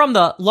 From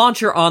the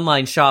launch your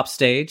online shop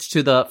stage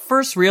to the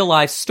first real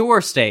life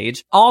store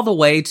stage, all the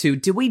way to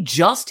did we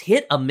just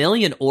hit 1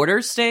 million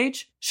orders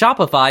stage?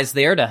 Shopify's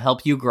there to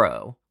help you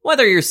grow.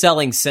 Whether you're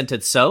selling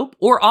scented soap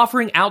or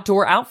offering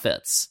outdoor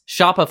outfits,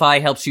 Shopify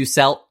helps you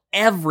sell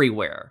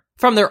everywhere.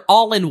 From their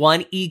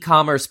all-in-one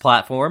e-commerce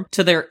platform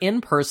to their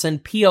in-person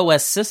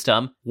POS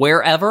system,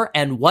 wherever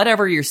and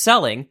whatever you're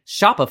selling,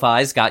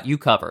 Shopify's got you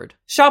covered.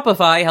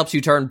 Shopify helps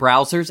you turn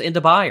browsers into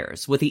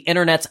buyers with the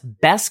internet's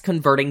best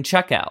converting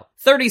checkout.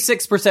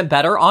 36%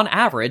 better on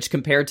average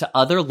compared to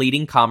other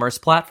leading commerce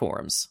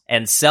platforms.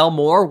 And sell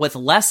more with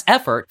less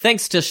effort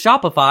thanks to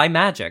Shopify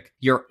Magic,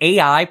 your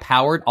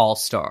AI-powered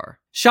all-star.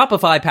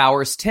 Shopify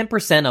powers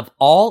 10% of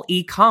all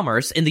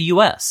e-commerce in the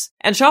US,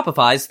 and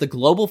Shopify's the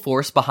global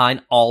force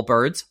behind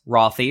Allbirds,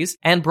 Rothy's,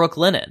 and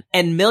Brooklinen,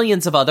 and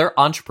millions of other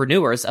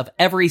entrepreneurs of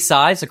every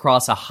size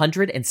across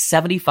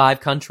 175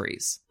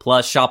 countries.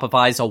 Plus,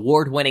 Shopify's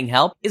award-winning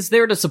help is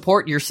there to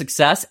support your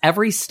success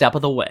every step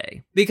of the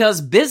way. Because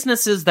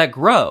businesses that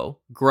grow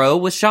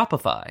with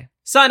Shopify.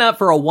 Sign up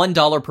for a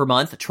 $1 per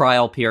month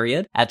trial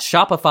period at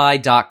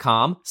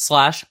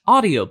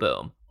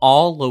shopify.com/audioboom,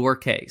 all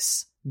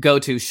lowercase. Go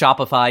to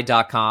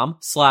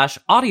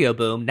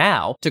shopify.com/audioboom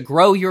now to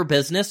grow your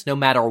business no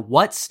matter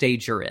what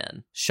stage you're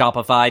in.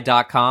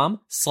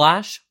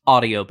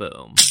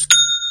 Shopify.com/audioboom.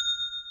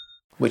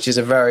 Which is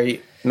a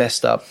very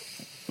messed up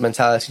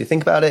mentality to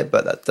think about it,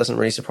 but that doesn't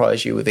really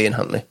surprise you with Ian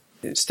Huntley.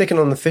 Sticking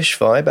on the fish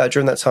vibe,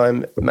 during that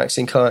time,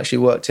 Maxine Carr actually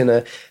worked in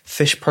a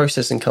fish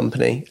processing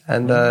company,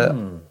 and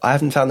I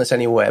haven't found this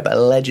anywhere, but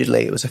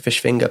allegedly it was a fish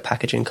finger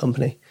packaging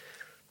company.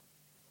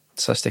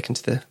 So sticking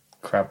to the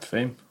crab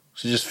theme.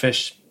 So just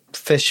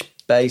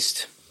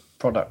fish-based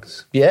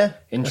products. Yeah,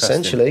 Interesting.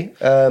 essentially.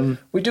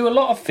 We do a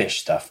lot of fish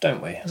stuff, don't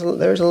we?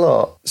 There is a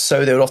lot.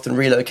 So they would often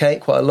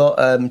relocate quite a lot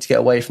to get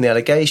away from the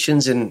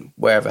allegations, and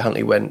wherever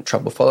Huntley went,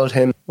 trouble followed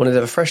him. Wanted to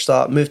have a fresh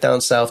start, moved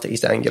down south to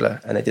East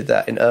Anglia, and they did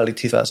that in early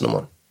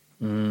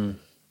 2001.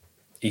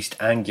 East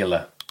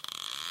Anglia.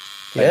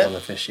 Yeah. On the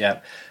fish, yeah.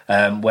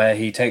 Where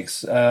he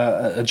takes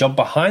a job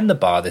behind the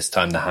bar this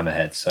time, the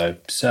Hammerhead, so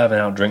serving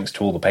out drinks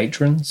to all the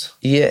patrons.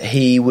 Yeah,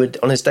 he would,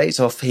 on his days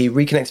off, he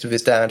reconnected with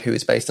his dad, who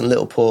was based in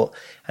Littleport,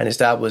 and his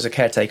dad was a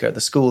caretaker at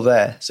the school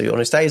there. So on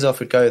his days off,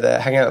 he'd go there,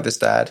 hang out with his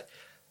dad,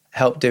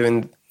 help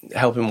him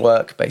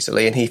work,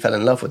 basically, and he fell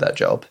in love with that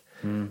job.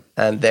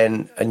 And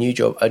then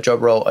a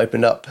job role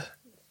opened up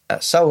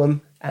at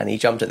Soham, and he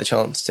jumped at the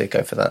chance to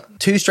go for that.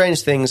 Two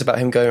strange things about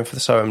him going for the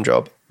Soham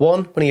job.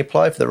 One, when he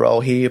applied for the role,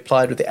 he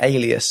applied with the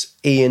alias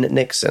Ian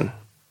Nixon.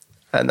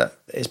 And that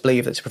is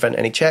believed that to prevent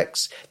any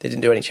checks. They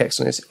didn't do any checks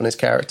on his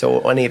character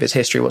or any of his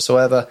history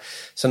whatsoever,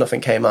 so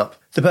nothing came up.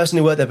 The person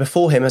who worked there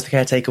before him as the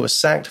caretaker was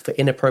sacked for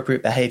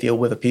inappropriate behaviour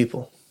with a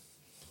pupil.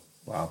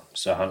 Wow.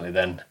 So Huntley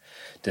then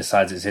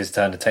decides it's his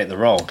turn to take the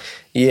role.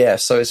 Yeah,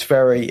 so it's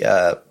very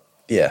odd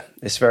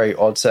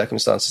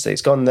circumstances that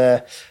he's gone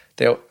there.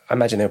 I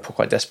imagine they were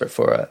quite desperate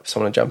for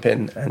someone to jump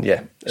in and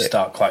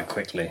start quite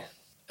quickly.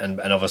 And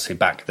obviously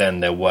back then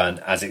there weren't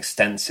as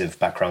extensive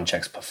background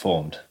checks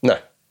performed. No.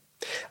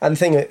 And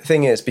the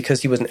thing is,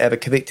 because he wasn't ever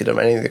convicted of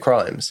any of the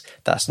crimes,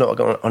 that's not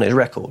on his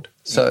record.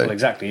 So well,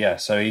 exactly, yeah.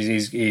 So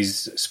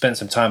he's spent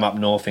some time up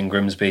north in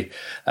Grimsby,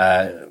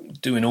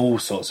 doing all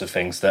sorts of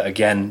things that,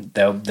 again,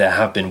 there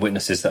have been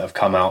witnesses that have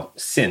come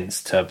out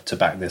since to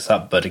back this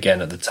up. But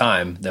again, at the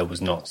time, there was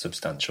not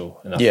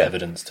substantial enough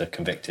evidence to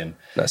convict him.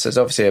 No, so there's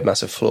obviously a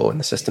massive flaw in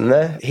the system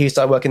there. He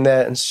started working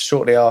there, and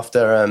shortly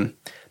after,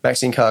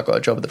 Maxine Carr got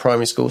a job at the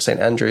primary school, St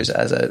Andrews,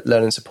 as a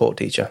learning support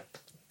teacher.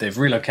 They've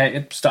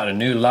relocated, started a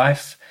new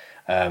life.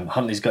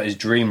 Huntley's got his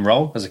dream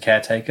role as a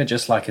caretaker,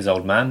 just like his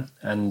old man.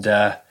 And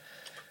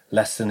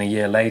less than a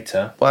year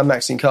later... Well,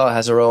 Maxine Carr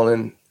has a role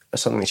in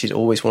something that she's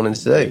always wanted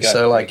to do.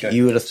 So,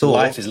 you would have thought...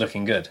 life is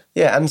looking good.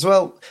 Yeah, and as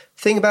well,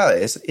 the thing about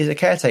it is a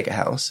caretaker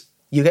house,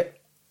 you get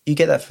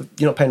that for...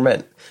 You're not paying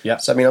rent. Yeah.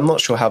 So, I mean, I'm not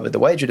sure how big the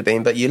wage would have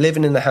been, but you're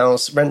living in the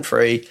house,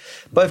 rent-free,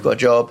 both got a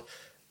job.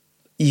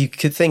 You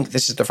could think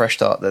this is the fresh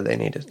start that they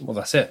needed. Well,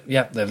 that's it.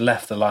 Yeah, they've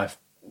left the life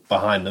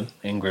behind them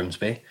in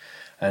Grimsby,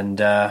 and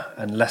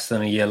less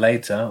than a year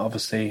later,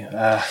 obviously,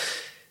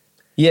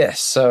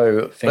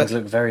 so things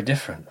look very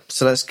different.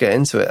 So let's get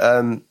into it.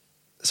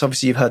 So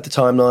obviously, you've heard the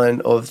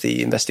timeline of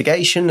the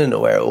investigation and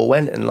where it all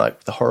went, and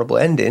the horrible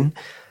ending.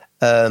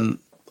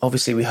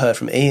 Obviously, we heard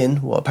from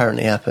Ian what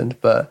apparently happened,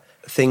 but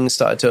things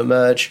started to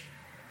emerge,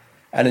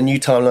 and a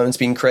new timeline's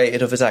been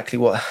created of exactly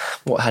what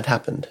had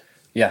happened.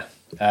 Yeah.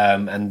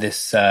 And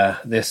this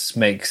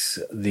makes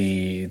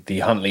the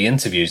Huntley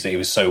interviews that he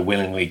was so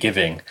willingly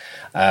giving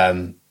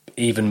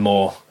even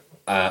more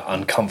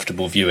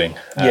uncomfortable viewing.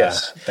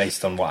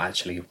 Based on what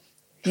actually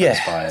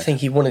transpired. I think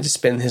he wanted to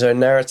spin his own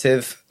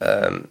narrative.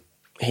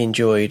 He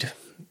enjoyed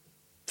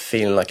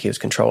feeling like he was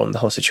controlling the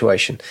whole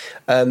situation.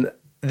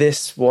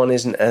 This one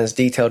isn't as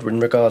detailed in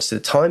regards to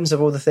the times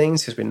of all the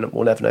things, because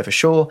we'll never know for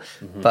sure,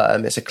 but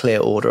it's a clear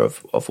order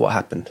of what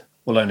happened.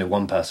 Well, only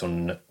one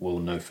person will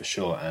know for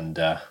sure, and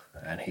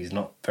he's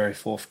not very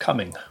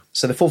forthcoming.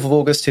 So the 4th of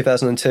August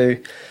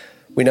 2002,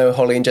 we know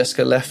Holly and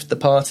Jessica left the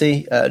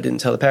party, didn't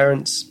tell the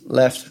parents,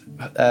 left.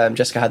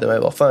 Jessica had the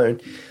mobile phone.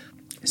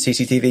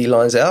 CCTV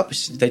lines it up.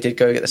 They did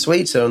go get the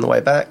sweets, they're on the way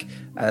back,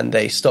 and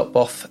they stop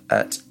off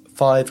at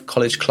 5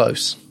 College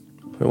Close.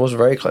 It was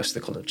very close to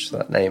the college, so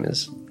that name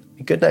is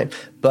a good name.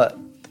 But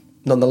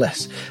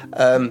nonetheless.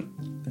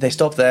 They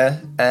stopped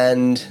there,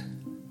 and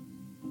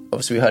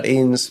obviously we heard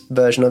Ian's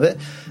version of it.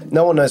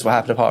 No one knows what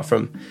happened apart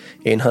from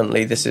Ian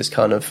Huntley. This is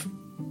kind of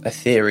a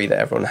theory that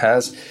everyone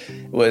has.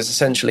 It was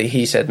essentially,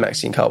 he said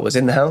Maxine Carr was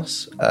in the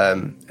house,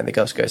 and the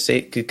girls could go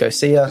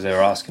see her. Because they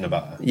were asking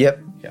about her.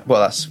 Yep. Yeah.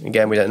 Well, that's,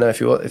 again, we don't know if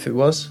they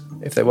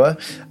were.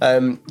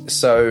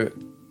 So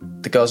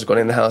the girls had gone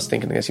in the house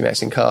thinking they're going to see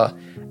Maxine Carr,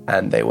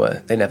 and they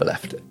never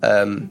left.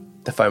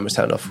 The phone was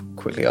turned off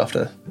quickly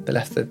after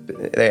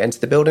they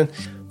entered the building.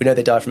 We know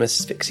they died from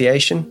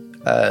asphyxiation,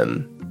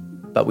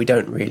 but we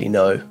don't really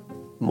know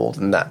more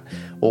than that.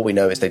 All we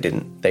know is they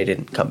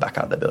didn't come back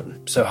out of the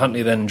building. So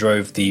Huntley then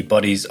drove the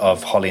bodies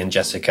of Holly and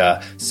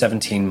Jessica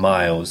 17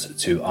 miles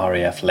to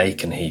RAF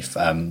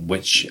Lakenheath,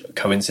 which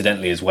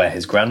coincidentally is where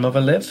his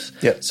grandmother lives.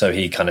 Yep. So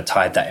he kind of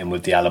tied that in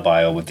with the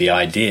alibi, or with the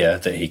idea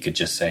that he could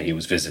just say he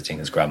was visiting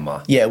his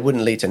grandma. Yeah, it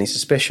wouldn't lead to any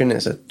suspicion.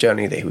 It's a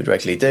journey that he would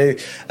regularly do.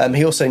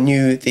 He also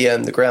knew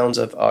the grounds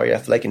of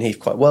RAF Lakenheath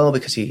quite well,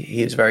 because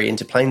he was very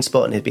into plane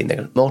spot and he'd been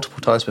there multiple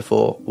times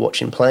before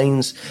watching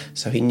planes.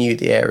 So he knew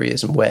the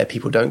areas and where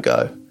people don't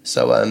go.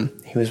 So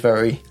he was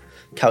very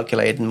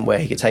calculated in where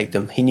he could take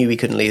them. He knew he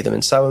couldn't leave them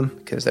in Soham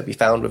because they'd be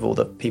found with all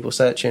the people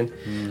searching.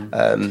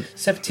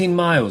 17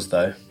 miles,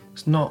 though.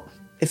 It's not...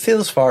 It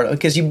feels far enough,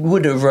 because you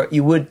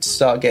would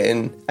start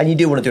getting... And you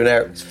do want to do an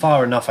area... It's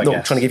far enough, I guess.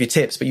 Not trying to give you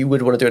tips, but you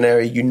would want to do an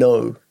area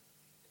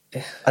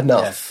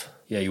enough.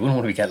 Yeah, you wouldn't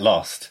want to get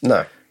lost.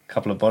 No.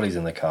 Couple of bodies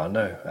in the car,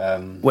 no.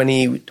 When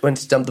he went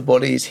to dump the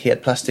bodies, he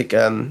had plastic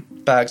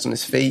bags on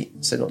his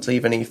feet, so not to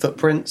leave any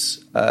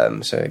footprints.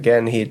 So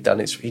again, he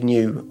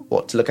knew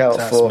what to look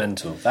out for.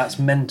 That's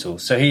mental.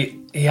 So he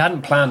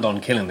hadn't planned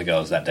on killing the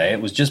girls that day.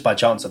 It was just by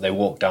chance that they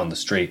walked down the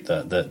street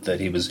that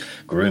he was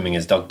grooming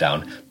his dog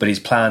down. But he's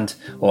planned,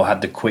 or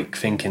had the quick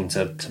thinking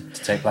to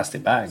take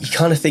plastic bags. You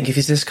kind of think, if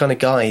he's this kind of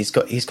guy, he's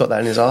got that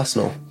in his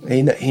arsenal.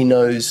 He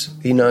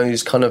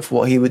knows kind of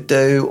what he would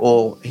do,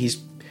 or he's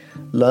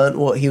learnt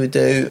what he would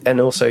do. And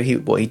also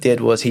what he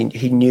did was he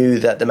knew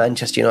that the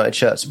Manchester United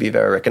shirts would be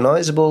very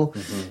recognisable,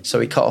 so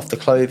he cut off the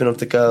clothing of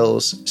the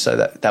girls so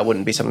that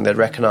wouldn't be something they'd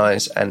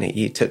recognise, and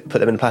he put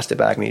them in a plastic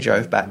bag, and he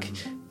drove back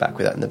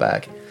with that in the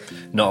bag.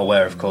 Not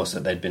aware, of course,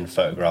 that they'd been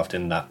photographed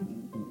in that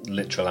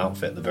literal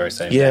outfit the very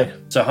same day.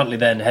 So Huntley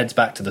then heads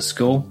back to the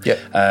school.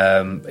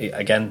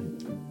 Again,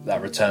 that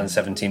return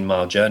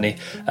 17-mile journey,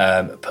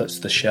 puts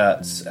the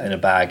shirts in a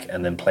bag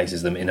and then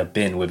places them in a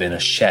bin within a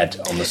shed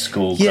on the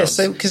school grounds.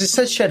 So because it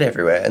says shed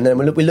everywhere, and then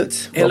we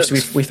looked,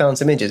 we found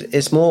some images.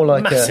 It's more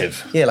like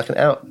massive. Like an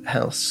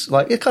outhouse,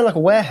 it's kind of like a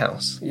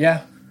warehouse.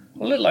 Yeah.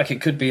 Well, it looked like it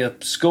could be a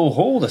school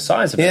hall, the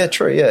size of it. Yeah,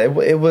 true, yeah.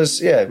 It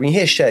was, yeah, when you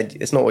hear shed,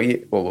 it's not what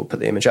you... Well, we'll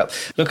put the image up.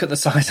 Look at the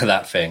size of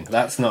that thing.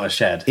 That's not a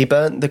shed. He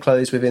burnt the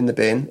clothes within the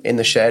bin, in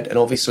the shed, and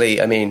obviously,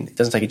 I mean, it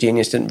doesn't take a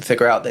genius to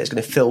figure out that it's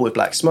going to fill with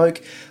black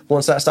smoke.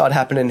 Once that started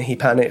happening, he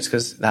panicked,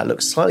 because that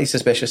looked slightly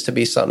suspicious to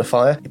be starting a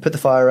fire. He put the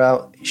fire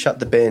out, he shut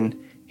the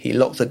bin, he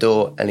locked the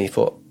door, and he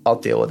thought, I'll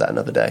deal with that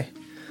another day.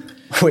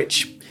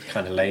 Which...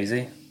 Kind of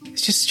lazy.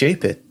 It's just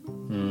stupid.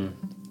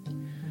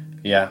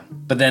 Yeah,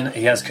 but then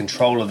he has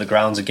control of the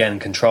grounds again.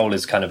 Control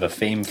is kind of a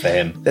theme for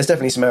him. There's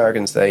definitely some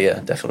arrogance there,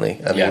 yeah,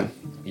 definitely. I mean,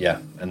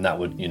 and that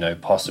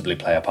would, possibly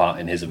play a part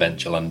in his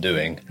eventual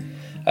undoing.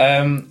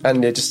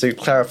 And just to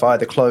clarify,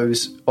 the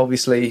clothes,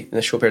 obviously, in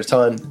a short period of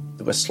time,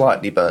 they were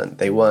slightly burnt.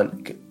 They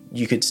weren't...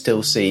 You could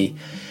still see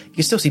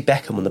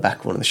Beckham on the back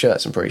of one of the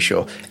shirts, I'm pretty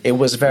sure. It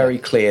was very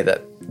clear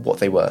that what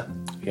they were.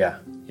 Yeah,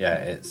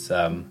 it's...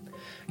 I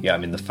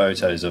mean, the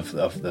photos of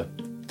the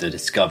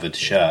discovered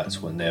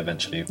shirts when they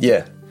eventually...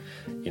 Yeah.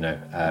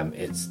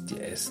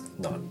 It's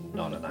not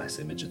a nice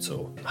image at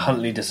all.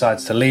 Huntley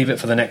decides to leave it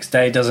for the next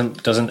day,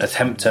 doesn't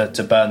attempt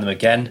to burn them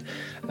again.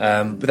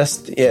 But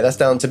that's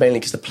down to mainly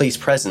because the police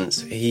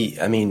presence.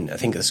 I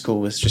think the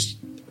school was just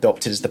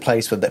adopted as the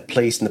place for the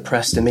police and the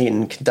press to meet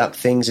and conduct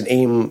things, and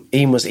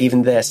Ian was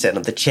even there setting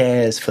up the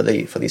chairs for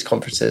these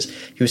conferences.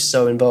 He was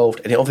so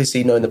involved, and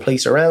obviously knowing the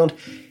police around,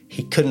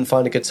 he couldn't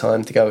find a good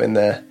time to go in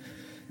there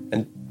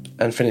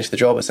and finish the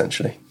job,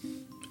 essentially.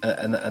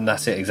 And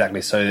that's it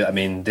exactly. So I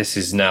mean, this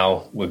is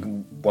now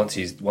once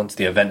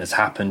the event has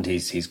happened,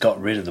 he's got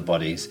rid of the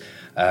bodies.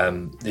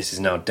 This is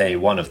now day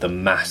one of the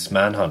mass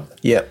manhunt.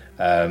 Yeah.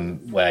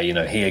 Where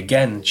he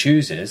again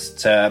chooses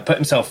to put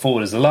himself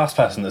forward as the last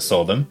person that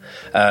saw them.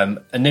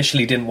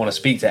 Initially, didn't want to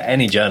speak to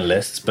any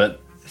journalists,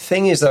 but the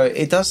thing is, though,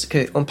 it does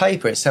on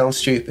paper it sounds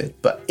stupid,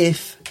 but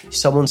if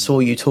someone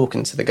saw you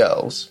talking to the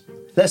girls,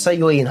 let's say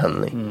you're Ian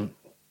Huntley,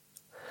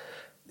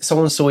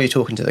 someone saw you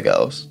talking to the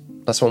girls.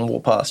 Like someone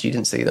walked past, you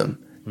didn't see them,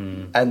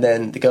 and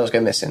then the girls go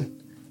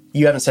missing.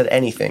 You haven't said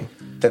anything,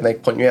 then they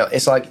point you out.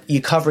 It's like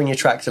you're covering your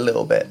tracks a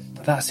little bit.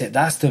 That's it.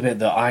 That's the bit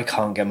that I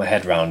can't get my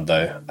head around,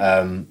 though.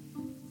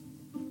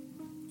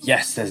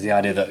 Yes, there's the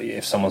idea that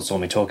if someone saw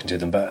me talking to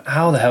them, but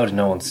how the hell did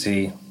no one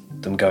see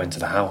them go into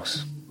the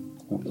house?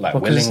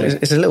 Willingly?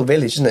 It's a little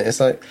village, isn't it? It's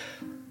like...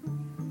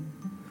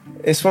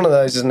 It's one of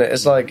those, isn't it?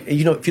 It's like,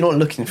 if you're not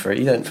looking for it,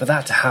 you don't... For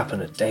that to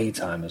happen at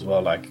daytime as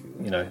well, like,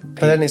 But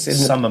then it's in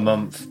summer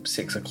month,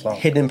 6 o'clock.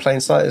 hidden in plain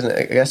sight, isn't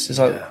it? I guess it's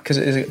like, because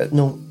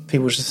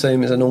people just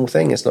assume it's a normal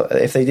thing. It's not.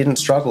 If they didn't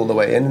struggle the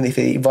way in, and if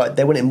they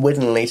went in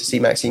willingly to see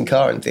Maxine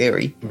Carr, in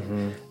theory.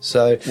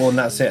 So, well, and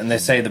that's it. And they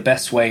say the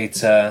best way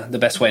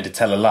to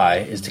tell a lie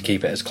is to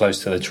keep it as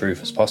close to the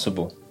truth as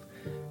possible.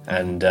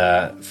 And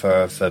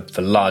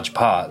for large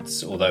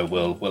parts, although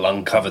we'll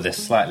uncover this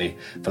slightly,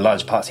 for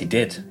large parts he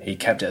did. He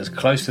kept it as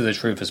close to the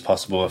truth as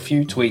possible. A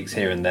few tweaks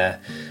here and there,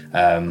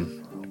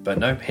 but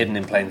no, hidden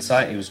in plain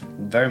sight. He was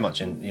very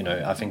much in.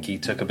 I think he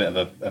took a bit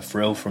of a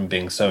thrill from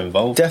being so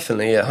involved.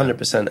 Definitely, yeah,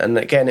 100%. And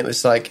again, it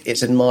was like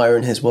it's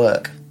admiring his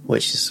work,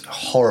 which is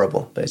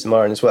horrible, but it's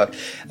admiring his work.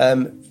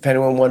 For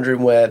anyone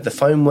wondering where the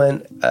phone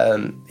went,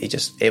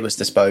 it was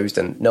disposed,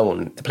 and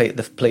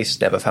the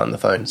police never found the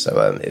phone.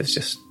 So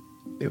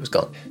it was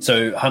gone.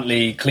 So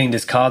Huntley cleaned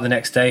his car the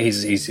next day.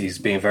 He's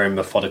being very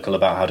methodical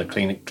about how to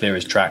clear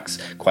his tracks,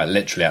 quite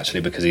literally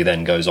actually, because he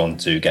then goes on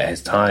to get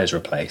his tyres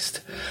replaced.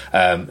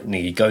 And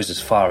he goes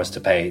as far as to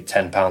pay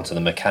 £10 to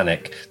the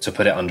mechanic to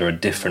put it under a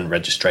different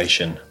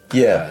registration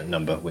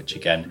number, which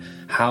again,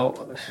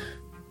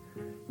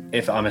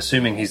 if I'm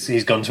assuming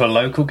he's gone to a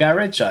local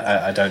garage,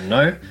 I don't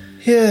know.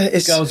 Yeah,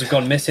 girls have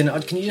gone missing.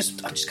 I'm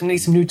just going to need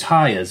some new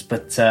tyres,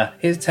 but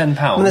here's £10.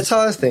 I mean, the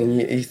tyres thing,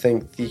 you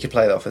think you could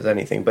play that off as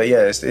anything, but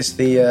yeah, it's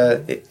the...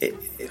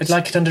 I'd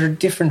like it under a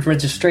different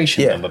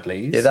registration number,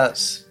 please. Yeah,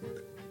 that's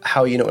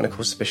how you're not going to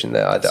cause suspicion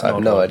there. I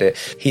have no idea.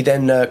 He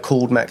then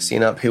called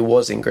Maxine up, who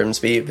was in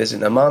Grimsby,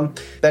 visiting her mum,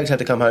 begged her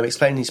to come home,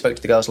 explained he spoke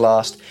to the girls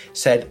last,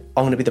 said,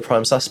 I'm going to be the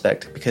prime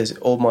suspect, because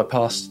all my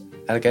past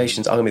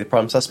allegations, I'm going to be the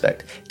prime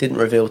suspect. Didn't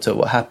reveal to her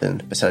what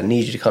happened, but said, I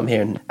need you to come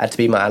here and had to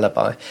be my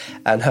alibi.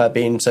 And her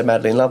being so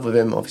madly in love with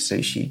him,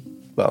 obviously she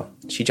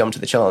jumped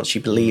at the chance. She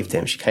believed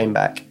him. She came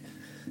back.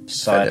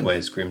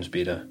 Sideways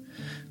Grimsby to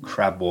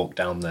crab walk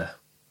down there.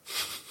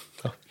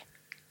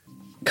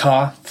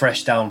 Carr,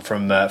 fresh down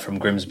from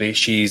Grimsby,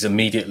 she's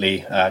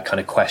immediately kind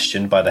of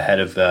questioned by the head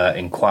of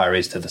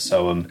inquiries to the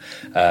Soham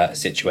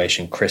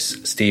situation, Chris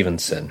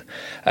Stevenson.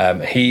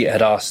 He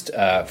had asked,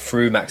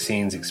 through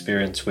Maxine's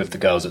experience with the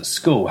girls at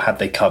school, had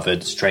they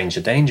covered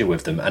stranger danger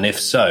with them? And if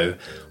so,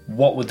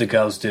 what would the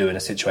girls do in a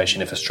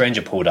situation if a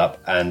stranger pulled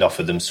up and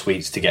offered them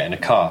sweets to get in a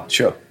car?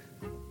 Sure.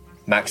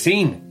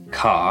 Maxine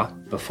Carr,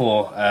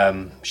 before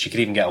she could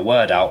even get a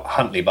word out,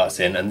 Huntley butts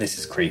in, and this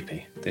is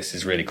creepy. This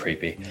is really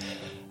creepy.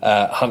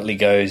 Huntley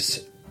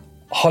goes,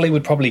 Holly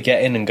would probably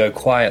get in and go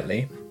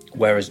quietly,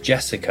 whereas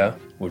Jessica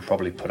would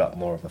probably put up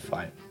more of a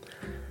fight.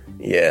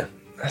 Yeah.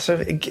 So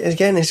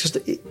again,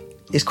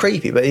 it's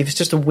creepy, but it's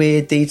just a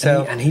weird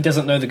detail. And he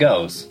doesn't know the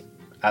girls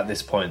at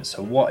this point,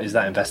 so what is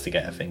that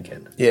investigator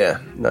thinking?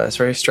 Yeah, no, it's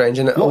very strange.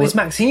 And what is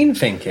Maxine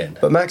thinking?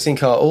 But Maxine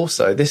Carr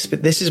also, this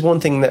is one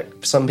thing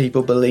that some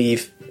people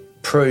believe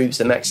proves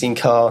that Maxine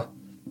Carr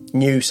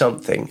knew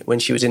something when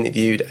she was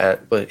interviewed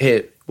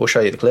here, we'll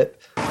show you the clip.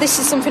 This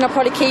is something I'll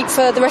probably keep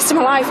for the rest of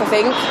my life, I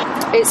think.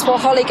 It's what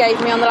Holly gave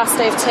me on the last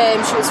day of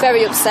term. She was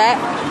very upset,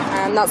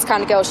 and that's the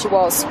kind of girl she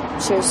was.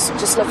 She was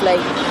just lovely,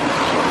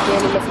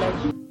 really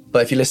lovely.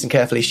 But if you listen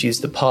carefully, she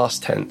used the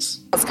past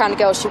tense. That's the kind of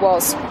girl she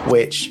was.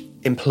 Which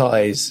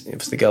implies,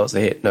 if the girls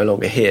are no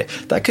longer here,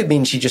 that could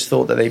mean she just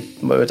thought that they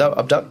were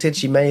abducted.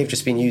 She may have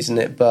just been using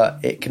it, but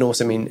it can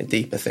also mean a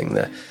deeper thing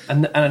there.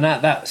 And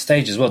at that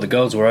stage as well, the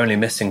girls were only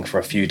missing for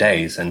a few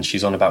days, and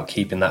she's on about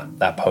keeping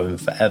that poem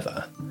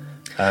forever.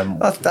 I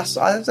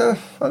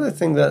don't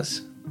think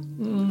that's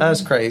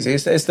as crazy.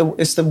 It's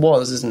the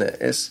was, isn't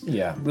it?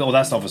 Yeah. Well,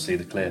 that's obviously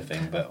the clear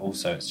thing, but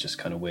also it's just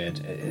kind of weird.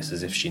 It's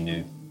as if she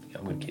knew,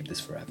 I'm going to keep this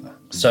forever.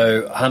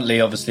 So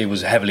Huntley obviously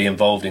was heavily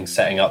involved in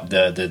setting up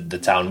the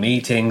town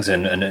meetings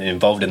and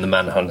involved in the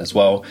manhunt as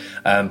well.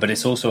 But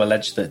it's also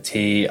alleged that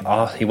he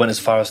went as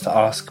far as to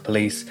ask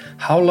police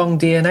how long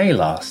DNA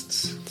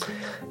lasts.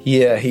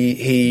 Yeah,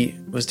 he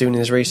was doing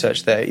his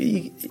research there.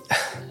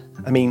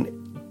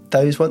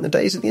 Those weren't the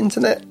days of the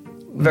internet.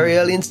 Very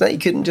early internet, you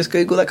couldn't just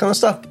Google that kind of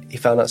stuff. He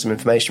found out some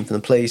information from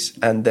the police,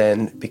 and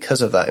then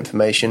because of that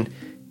information,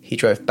 he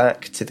drove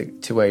back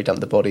to where he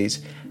dumped the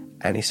bodies,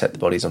 and he set the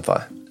bodies on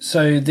fire.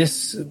 So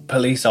this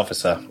police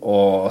officer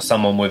or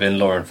someone within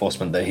law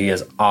enforcement that he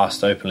has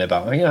asked openly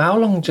about, how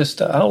long does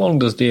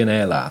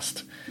DNA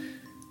last?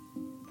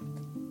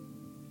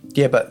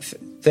 Yeah, but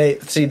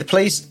the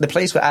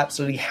police were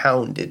absolutely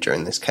hounded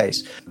during this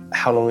case.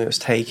 How long it was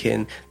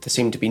taking, there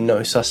seemed to be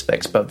no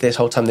suspects, but this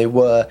whole time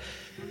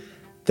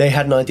they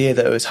had an idea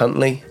that it was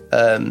Huntley.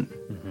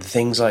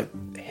 Things like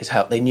his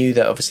house, they knew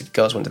that obviously the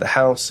girls went to the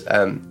house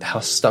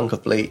stunk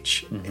of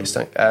bleach. It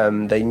stunk,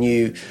 they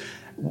knew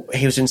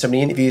he was doing so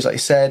many interviews, like you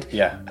said.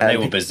 Yeah, and they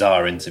were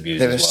bizarre interviews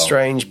they as were well.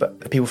 Strange,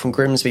 but people from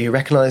Grimsby who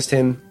recognised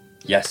him.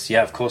 Yes,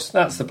 yeah, of course.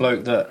 That's the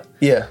bloke that...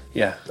 Yeah.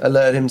 Yeah.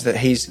 Alerted him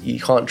that you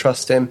can't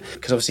trust him,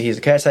 because obviously he's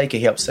a caretaker,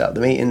 he helps set up the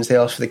meetings. They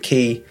asked for the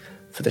key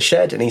for the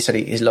shed, and he said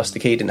he's lost the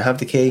key, didn't have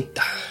the key.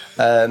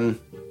 So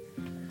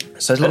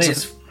there's lots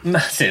it's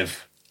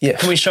massive. Yeah.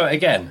 Can we show it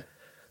again?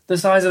 The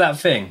size of that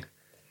thing.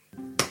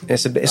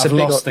 I've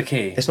lost the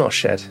key. It's not a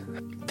shed.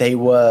 They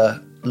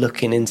were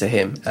looking into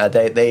him.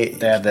 They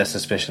have their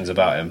suspicions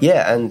about him.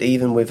 Yeah, and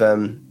even with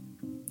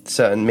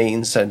certain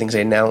meetings, certain things,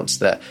 they announced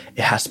that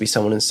it has to be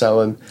someone in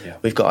Soham. Yeah.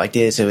 We've got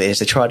ideas who it is.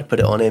 They tried to put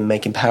it on him,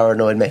 make him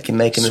paranoid, make a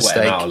mistake.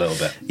 Sweat him out a little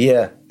bit.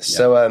 Yeah.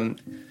 So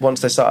once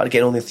they started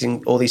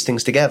getting all these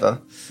things together,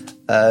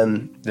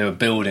 they were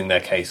building their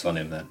case on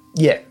him then.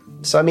 Yeah.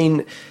 So I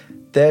mean,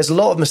 there's a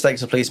lot of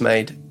mistakes the police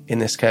made in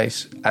this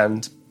case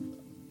and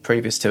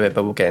previous to it,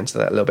 but we'll get into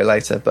that a little bit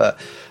later. But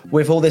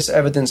with all this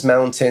evidence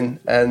mounting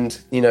and,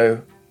 you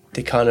know,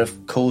 the kind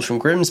of calls from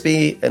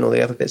Grimsby and all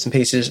the other bits and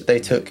pieces, they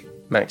took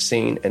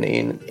Maxine and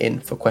Ian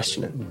in for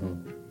questioning.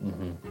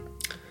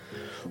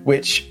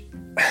 Which,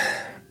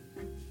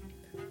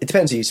 it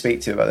depends who you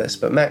speak to about this,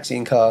 but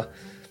Maxine Carr,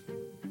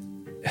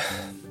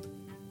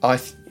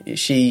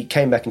 she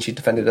came back and she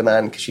defended a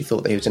man because she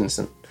thought that he was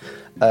innocent.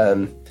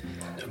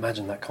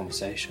 Imagine that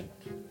conversation.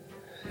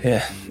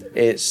 Yeah,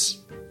 they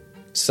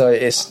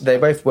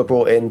both were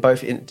brought in,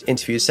 both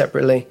interviewed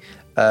separately,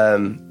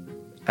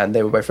 and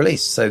they were both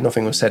released. So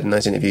nothing was said in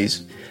those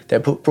interviews. They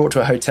were brought to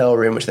a hotel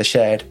room which they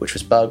shared, which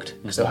was bugged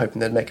because they were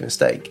hoping they'd make a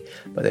mistake,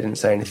 but they didn't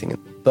say anything.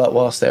 But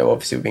whilst they were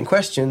obviously being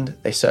questioned,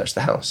 they searched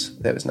the house.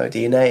 There was no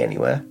DNA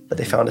anywhere, but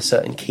they found a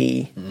certain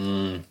key.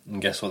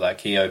 And guess what that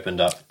key opened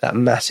up? That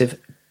massive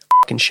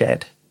fucking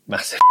shed.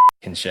 Massive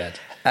fucking shed.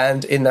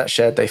 And in that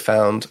shed they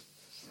found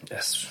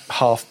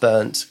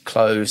half-burnt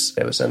clothes.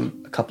 There was a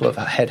couple of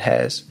head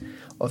hairs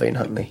of Ian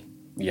Huntley.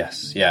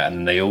 Yes, yeah,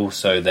 and they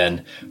also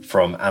then,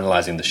 from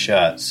analysing the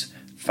shirts,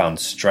 found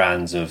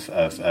strands of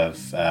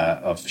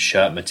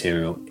shirt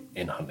material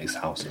in Huntley's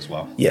house as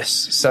well. Yes,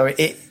 so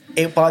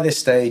it by this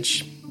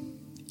stage,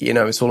 you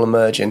know, it's all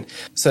emerging.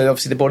 So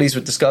obviously the bodies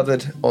were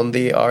discovered on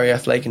the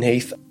RAF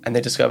Lakenheath, and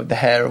they discovered the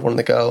hair of one of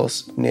the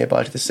girls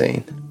nearby to the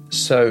scene.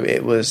 So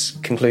it was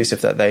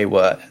conclusive that they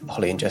were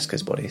Holly and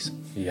Jessica's bodies.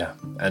 Yeah,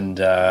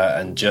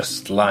 and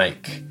just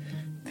like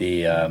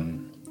the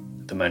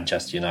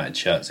Manchester United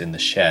shirts in the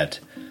shed,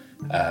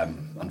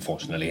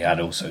 unfortunately he had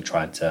also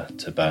tried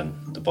to burn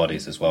the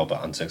bodies as well,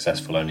 but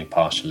unsuccessful, only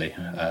partially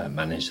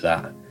managed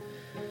that.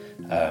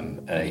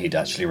 He'd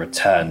actually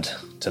returned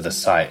to the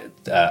site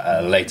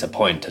at a later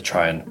point to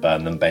try and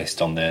burn them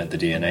based on the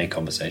DNA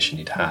conversation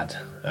he'd had,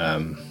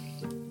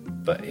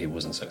 but he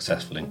wasn't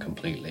successful in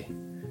completely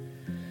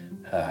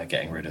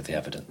getting rid of the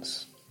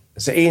evidence.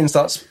 So Ian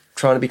starts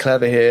trying to be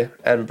clever here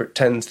and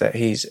pretends that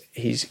he's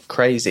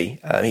crazy,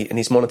 and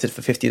he's monitored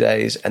for 50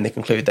 days, and they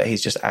conclude that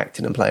he's just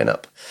acting and playing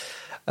up.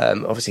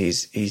 Obviously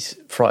he's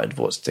frightened of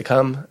what's to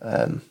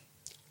come.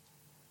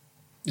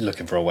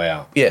 Looking for a way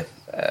out. Yeah.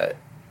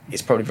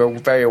 He's probably very,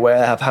 very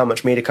aware of how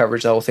much media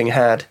coverage the whole thing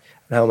had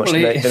and how much the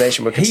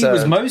nation were concerned.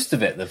 He was most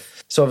of it.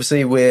 So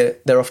obviously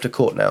they're off to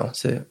court now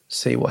to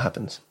see what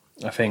happens.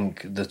 I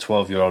think the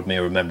 12-year-old me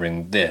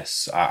remembering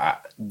this,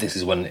 this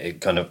is when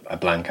it kind of I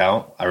blank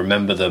out. I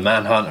remember the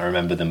manhunt. I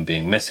remember them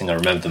being missing. I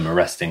remember them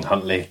arresting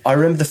Huntley. I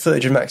remember the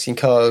footage of Maxine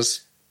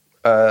Carr's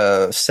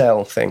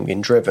cell thing being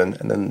driven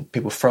and then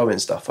people throwing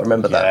stuff. I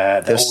remember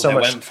that. There was so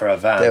much. Went for a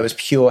van. There was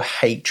pure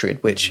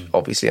hatred, which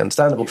obviously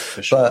understandable.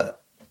 For sure.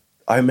 But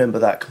I remember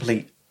that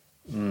complete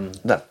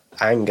that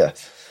anger.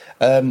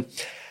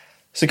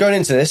 So going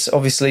into this,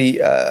 obviously,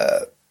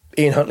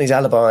 Ian Huntley's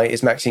alibi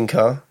is Maxine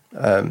Carr.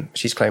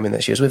 She's claiming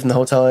that she was with him the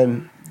whole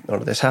time. All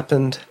of this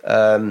happened.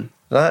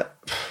 That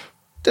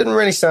didn't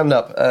really stand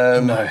up.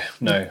 No.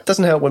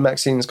 Doesn't help when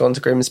Maxine's gone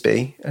to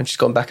Grimsby and she's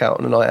gone back out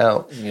on a night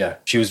out. Yeah,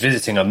 she was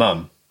visiting her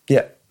mum.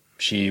 Yeah,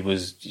 she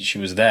was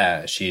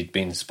there. She'd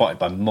been spotted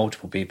by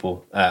multiple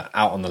people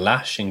out on the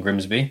lash in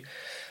Grimsby,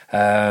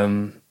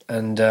 and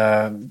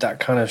that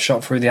kind of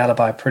shot through the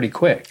alibi pretty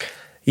quick.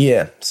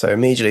 Yeah, so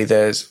immediately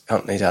there's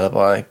Huntley's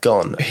alibi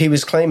gone. He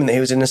was claiming that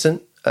he was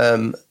innocent.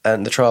 And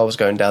the trial was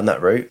going down that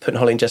route, putting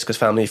Holly and Jessica's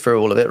family through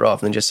all of it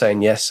rather than just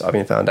saying, yes, I've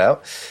been found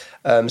out.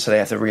 So they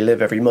have to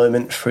relive every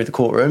moment through the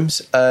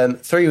courtrooms.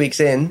 3 weeks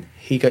in,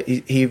 I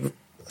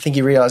think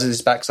he realises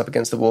his back's up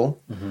against the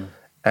wall,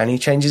 and he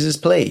changes his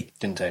plea.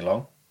 Didn't take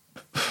long.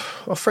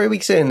 Well, 3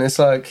 weeks in, it's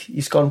like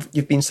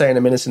you've been saying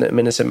I'm innocent,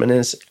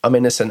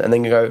 and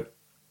then you go,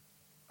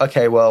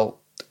 okay, well,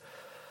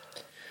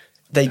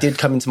 they did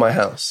come into my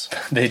house.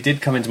 They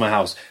did come into my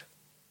house,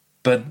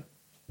 but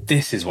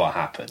this is what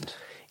happened.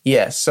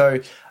 Yeah,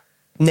 so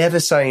never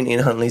saying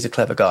Ian Huntley's a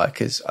clever guy,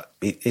 because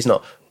he's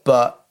not,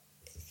 but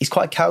he's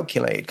quite a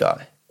calculated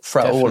guy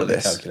throughout Definitely all of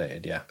this.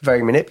 Calculated, yeah.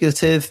 Very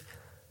manipulative.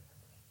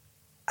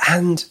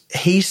 And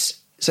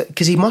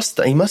because he must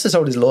have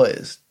told his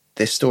lawyers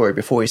this story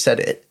before he said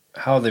it.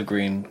 How they've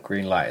green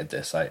lighted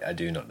this, I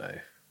do not know.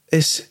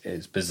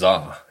 It's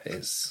bizarre.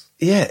 It's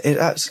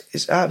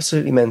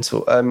absolutely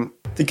mental.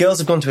 The girls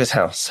have gone to his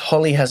house.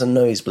 Holly has a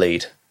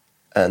nosebleed.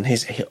 And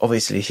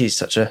he's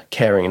such a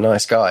caring and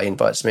nice guy. He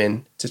invites me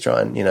in to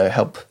try and,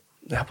 help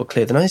her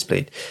clear the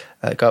nosebleed.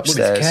 Go upstairs.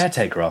 Well, he's a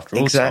caretaker after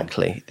all.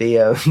 Exactly.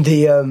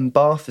 The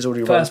bath is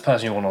already run. First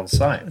person you want on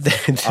site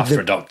after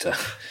a doctor.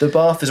 The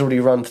bath is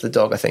already run for the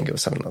dog. I think it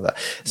was something like that.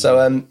 So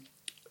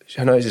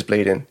her nose is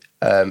bleeding.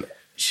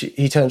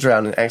 he turns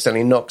around and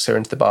accidentally knocks her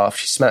into the bath.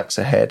 She smacks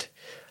her head.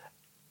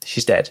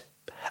 She's dead.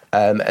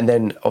 And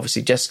then,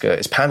 obviously, Jessica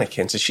is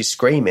panicking, so she's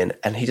screaming,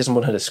 and he doesn't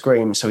want her to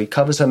scream, so he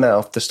covers her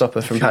mouth to stop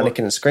her from panicking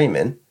and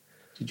screaming.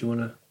 Did you want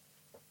to...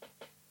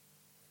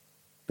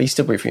 But he's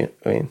still breathing.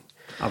 I mean...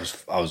 I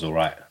was all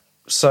right.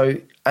 So,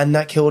 and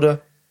that killed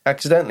her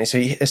accidentally. So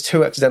there's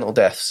 2 accidental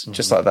deaths,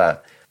 just like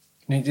that.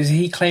 Is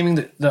he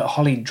claiming that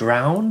Holly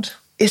drowned?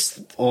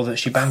 Or that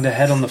she banged her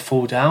head on the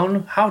fall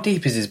down? How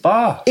deep is his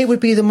bar? It would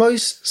be the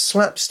most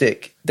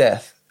slapstick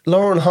death.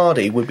 Lauren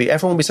Hardy would be...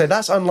 Everyone would say,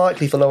 that's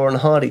unlikely for Lauren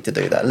Hardy to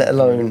do that, let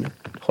alone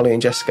Holly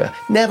and Jessica.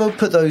 Never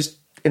put those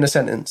in a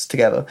sentence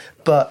together.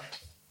 But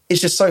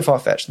it's just so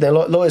far-fetched. Their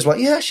lawyers were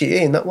like, yeah, actually,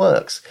 Ian, that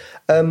works.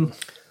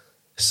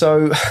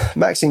 So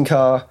Maxine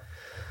Carr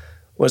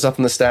was up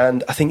on the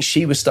stand. I think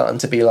she was starting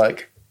to be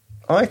like,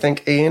 I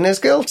think Ian is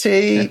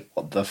guilty. Yeah,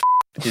 what the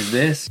is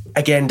this?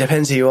 Again,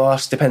 depends who you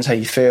ask, depends how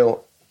you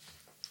feel.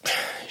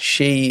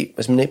 She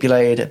was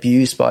manipulated,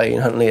 abused by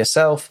Ian Huntley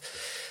herself.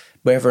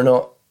 Whether or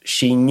not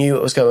she knew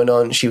what was going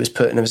on, she was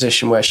put in a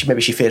position where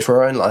maybe she feared for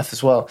her own life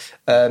as well.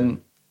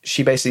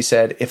 She basically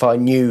said, if I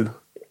knew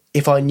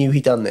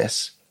he'd done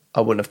this, I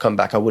wouldn't have come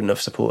back. I wouldn't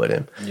have supported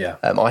him. Yeah.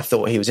 I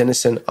thought he was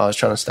innocent. I was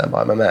trying to stand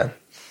by my man.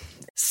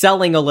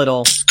 Selling a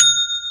little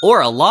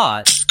or a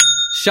lot,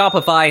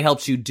 Shopify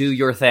helps you do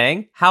your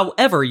thing,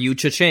 however you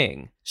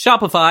cha-ching.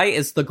 Shopify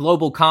is the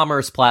global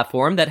commerce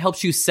platform that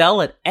helps you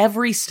sell at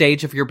every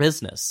stage of your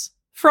business.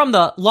 From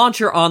the launch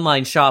your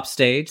online shop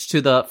stage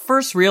to the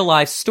first real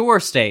life store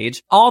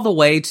stage, all the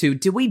way to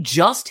did we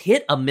just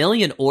hit 1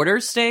 million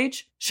orders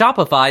stage?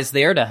 Shopify's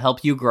there to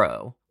help you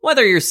grow.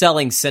 Whether you're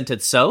selling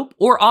scented soap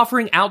or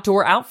offering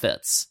outdoor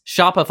outfits,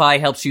 Shopify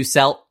helps you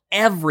sell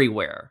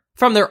everywhere.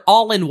 From their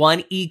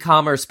all-in-one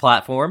e-commerce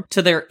platform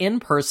to their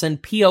in-person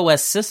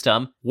POS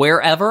system,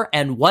 wherever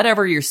and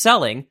whatever you're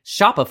selling,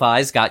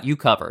 Shopify's got you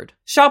covered.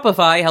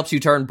 Shopify helps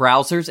you turn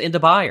browsers into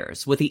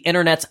buyers with the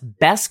internet's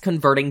best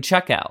converting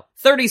checkout.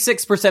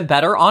 36%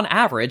 better on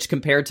average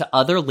compared to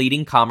other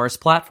leading commerce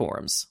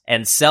platforms.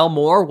 And sell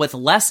more with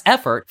less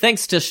effort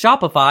thanks to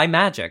Shopify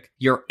Magic,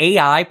 your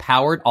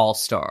AI-powered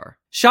all-star.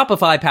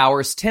 Shopify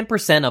powers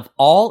 10% of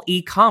all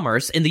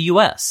e-commerce in the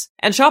US,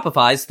 and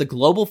Shopify's the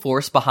global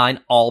force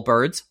behind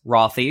Allbirds,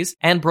 Rothy's,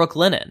 and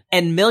Brooklinen,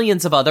 and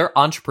millions of other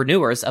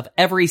entrepreneurs of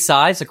every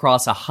size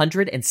across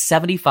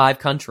 175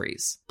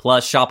 countries.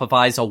 Plus,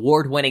 Shopify's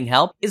award-winning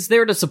help is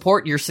there to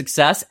support your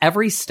success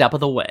every step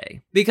of the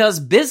way. Because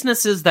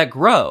businesses that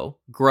grow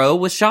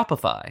with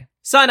Shopify.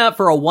 Sign up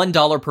for a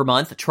 $1 per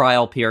month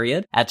trial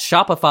period at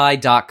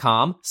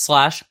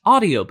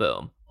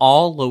shopify.com/audioboom,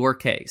 all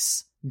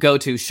lowercase. Go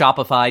to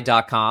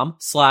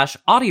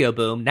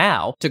shopify.com/audioboom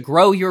now to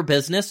grow your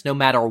business no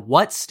matter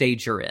what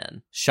stage you're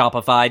in.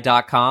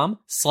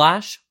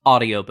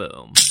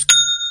 Shopify.com/audioboom.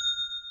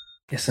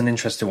 It's an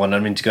interesting one. I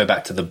mean, to go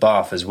back to the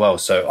bath as well.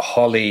 So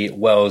Holly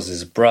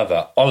Wells'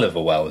 brother,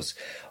 Oliver Wells,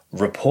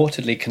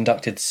 reportedly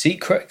conducted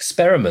secret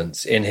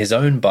experiments in his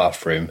own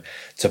bathroom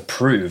to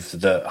prove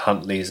that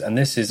Huntley's, and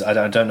this is,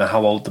 I don't know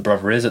how old the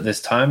brother is at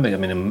this time. I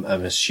mean,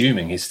 I'm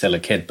assuming he's still a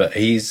kid, but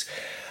he's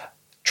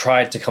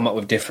tried to come up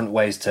with different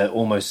ways to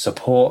almost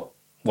support,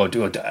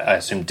 I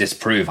assume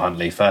disprove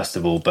Huntley first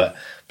of all, but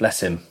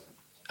bless him,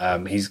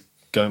 he's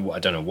going, I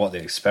don't know what the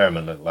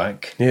experiment looked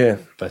like. Yeah.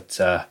 But it's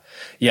a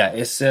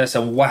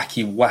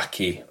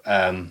wacky,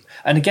 and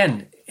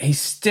again, he's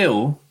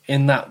still,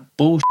 in that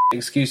bullshit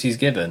excuse he's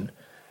given,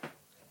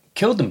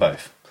 killed them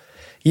both.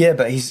 Yeah,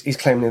 but he's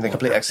claiming they're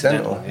completely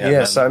accidental.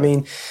 Yeah, so I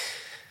mean,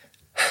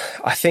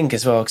 I think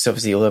as well, because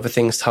obviously all other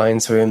things tie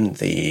into him,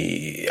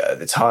 the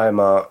tyre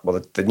mark,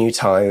 the new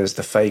tyres,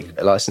 the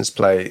fake license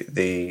plate,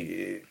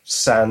 the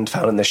sand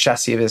found in the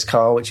chassis of his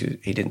car, which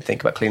he didn't think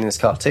about cleaning his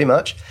car too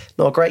much.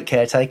 Not a great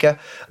caretaker.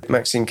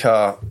 Maxine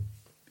Carr,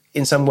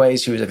 in some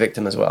ways, she was a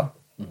victim as well.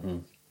 Mm-hmm.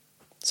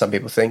 Some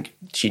people think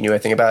she knew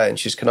everything about it and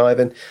she's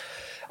conniving.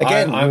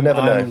 Again, you'll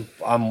never know.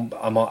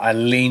 I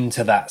lean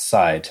to that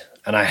side,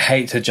 and I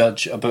hate to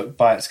judge a book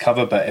by its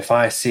cover, but if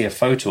I see a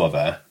photo of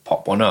her,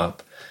 pop one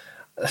up,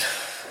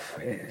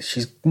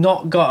 she's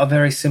not got a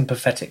very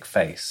sympathetic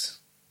face.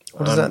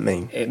 What does that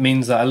mean? It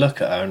means that I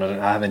look at her and I don't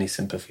have any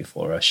sympathy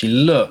for her. She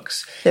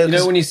looks... Yeah, you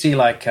know when you see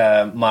like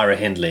Myra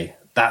Hindley,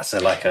 that's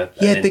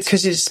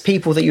because it's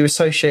people that you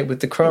associate with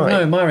the crime.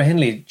 No, Myra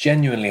Hindley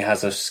genuinely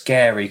has a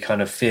scary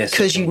kind of fierce...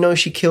 Because you know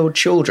she killed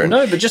children.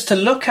 No, but just to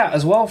look at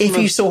as well. If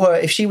you saw her,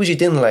 if she was your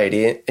dinner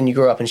lady and you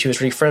grew up and she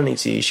was really friendly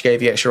to you, she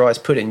gave you extra rice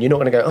pudding, you're not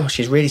going to go, oh,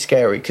 she's really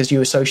scary, because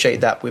you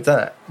associate that with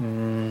that.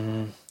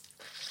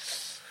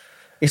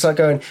 It's like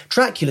going,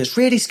 Dracula's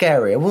really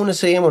scary. I want to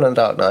see him on a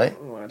dark night.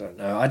 Oh, I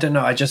don't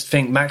know. I just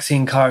think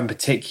Maxine Carr in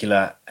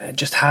particular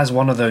just has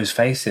one of those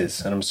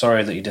faces, and I'm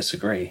sorry that you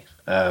disagree.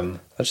 I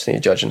just think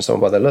you're judging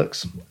someone by their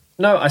looks.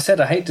 No, I said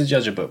I hate to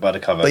judge a book by the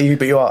cover. But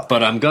you are.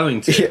 But I'm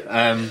going to.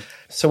 Yeah.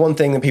 So one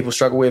thing that people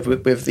struggle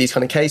with these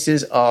kind of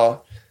cases are,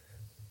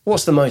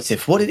 what's the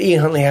motive? What did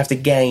Ian Huntley have to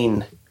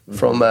gain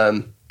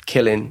from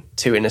killing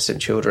 2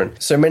 innocent children?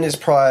 So minutes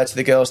prior to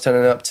the girls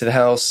turning up to the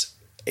house,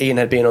 Ian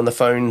had been on the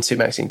phone to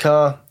Maxine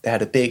Carr. They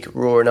had a big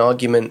roaring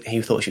argument.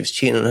 He thought she was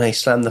cheating and he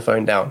slammed the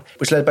phone down,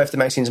 which led both to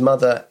Maxine's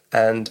mother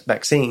and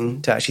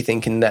Maxine to actually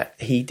thinking that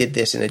he did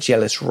this in a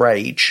jealous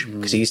rage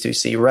because he used to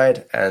see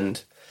red.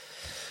 And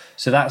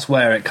so that's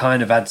where it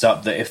kind of adds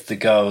up that if the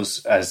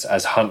girls, as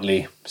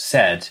Huntley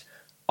said,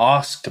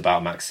 asked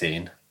about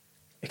Maxine,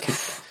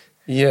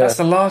 that's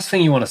the last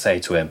thing you want to say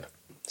to him.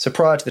 So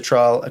prior to the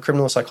trial, a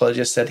criminal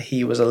psychologist said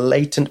he was a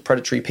latent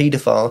predatory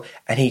paedophile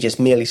and he just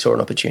merely saw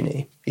an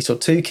opportunity. He saw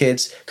 2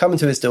 kids coming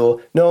to his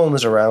door, no one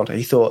was around, and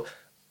he thought,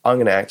 I'm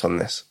going to act on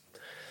this.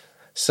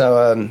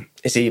 So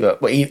it's either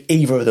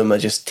of them are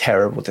just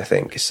terrible to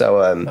think.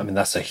 So I mean,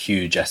 that's a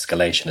huge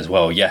escalation as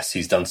well. Yes,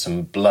 he's done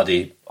some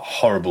bloody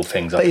horrible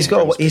things. But he's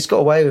got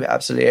away with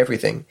absolutely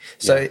everything.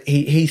 So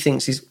he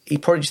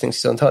probably just thinks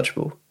he's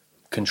untouchable.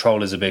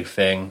 Control is a big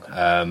thing.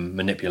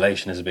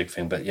 Manipulation is a big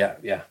thing. But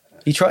yeah.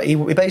 He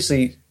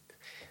basically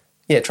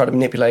tried to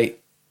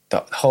manipulate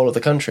the whole of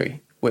the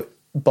country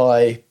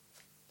by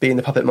being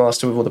the puppet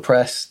master with all the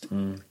press.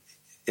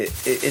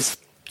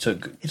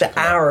 The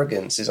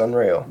arrogance is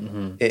unreal.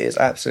 Mm-hmm. It is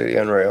absolutely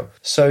unreal.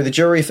 So the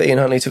jury for Ian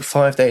Huntley took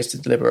 5 days to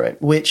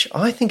deliberate, which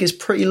I think is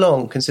pretty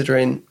long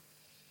considering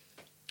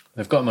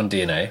they've got him on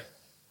DNA.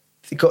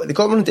 They got him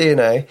on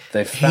DNA.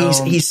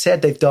 He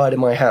said they've died in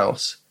my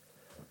house.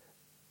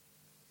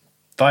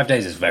 5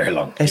 days is very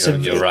long.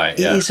 You're right.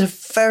 It is a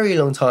very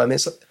long time. I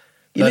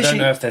don't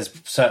know if there's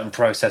certain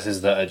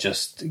processes that are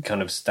just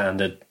kind of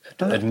standard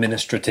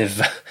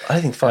administrative. I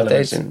think 5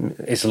 days.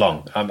 It's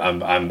long.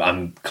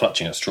 I'm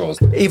clutching at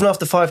straws. Even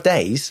after 5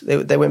 days,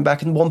 they went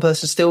back and one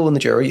person still on the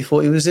jury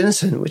thought he was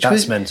innocent.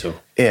 That's mental.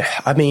 Yeah,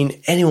 I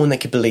mean, anyone that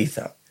could believe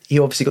that. He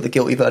obviously got the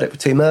guilty verdict for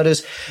 2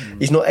 murders.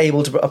 He's not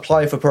able to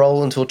apply for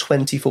parole until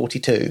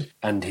 2042.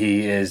 And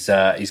he is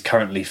he's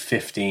currently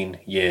 15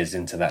 years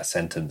into that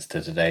sentence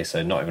to today,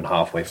 so not even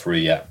halfway through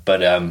yet.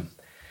 But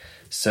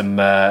some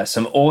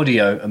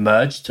audio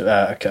emerged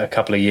a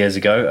couple of years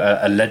ago,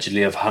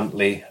 allegedly of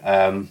Huntley,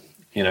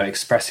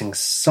 expressing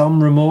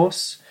some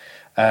remorse.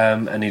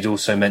 And he'd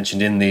also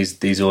mentioned in these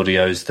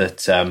audios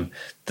that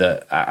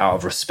out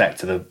of respect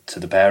to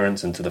the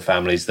parents and to the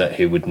families, that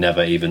he would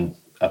never even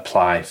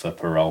apply for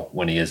parole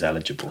when he is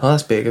eligible. Oh,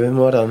 that's big of him.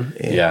 Well done.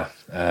 Yeah.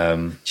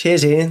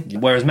 Cheers, Ian.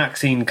 Whereas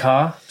Maxine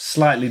Carr,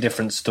 slightly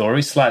different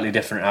story, slightly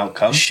different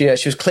outcome. She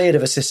was cleared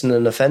of assisting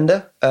an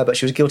offender, but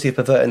she was guilty of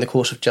perverting the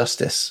course of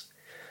justice.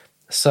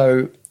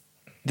 So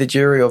the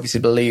jury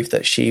obviously believed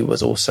that she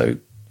was also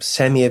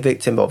a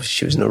victim, but obviously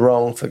she was in the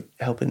wrong for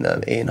helping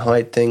Ian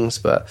hide things.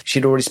 But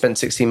she'd already spent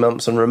 16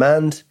 months on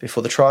remand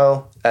before the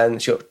trial,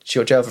 and she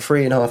got jailed for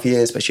 3.5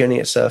 years, but she only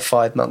had served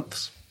 5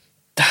 months.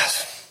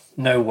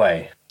 No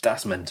way.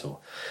 That's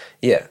mental.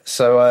 Yeah.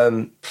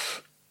 So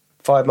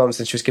 5 months,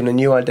 and she was given a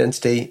new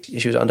identity.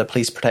 She was under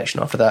police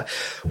protection after that,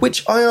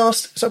 which I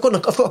asked. So I've got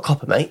a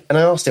copper, mate, and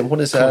I asked him, what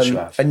is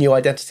a new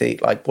identity?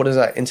 Like, what does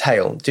that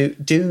entail? Do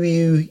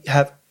you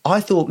have,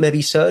 I thought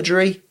maybe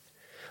surgery,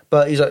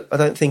 but he's like, I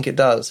don't think it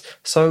does.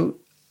 So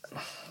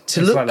it's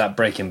like that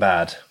Breaking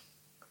Bad.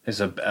 It's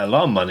a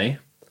lot of money,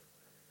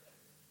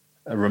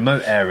 a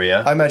remote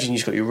area. I imagine you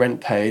just got your rent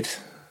paid.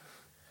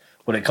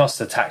 Well, it costs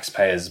the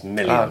taxpayers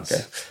millions.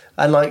 Okay.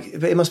 And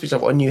it must be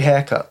like a new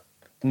haircut.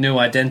 New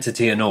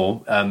identity and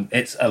all.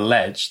 It's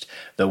alleged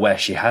that where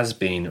she has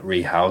been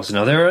rehoused.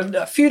 Now, there are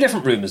a few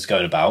different rumours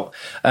going about.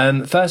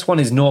 First one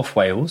is North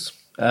Wales.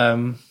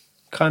 Kind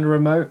of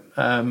remote.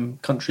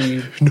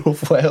 Country.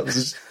 North Wales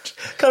is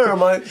kind of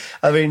remote.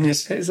 I mean,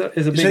 it's a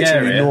big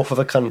area. North of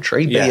a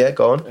country, but yeah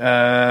go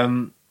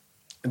on.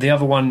 The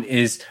other one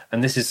is,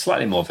 and this is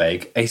slightly more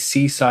vague, a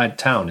seaside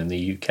town in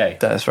the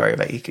UK. That's very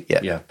vague,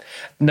 yeah.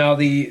 Now,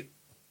 the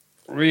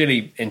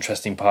really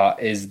interesting part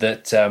is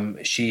that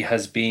she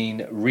has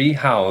been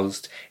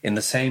rehoused in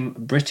the same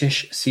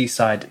British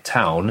seaside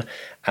town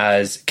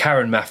as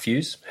Karen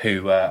Matthews,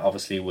 who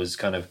obviously was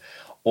kind of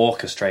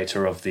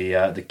orchestrator of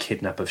the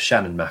kidnap of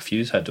Shannon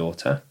Matthews, her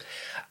daughter,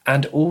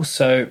 and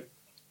also,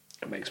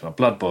 it makes my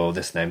blood boil,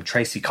 this name,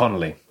 Tracy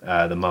Connolly,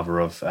 the mother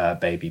of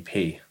baby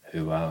P,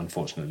 who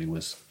unfortunately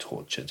was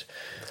tortured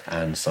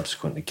and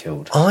subsequently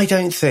killed. I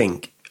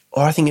think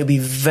it would be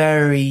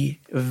very,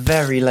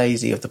 very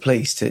lazy of the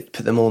police to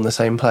put them all in the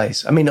same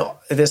place. I mean,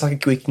 there's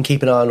we can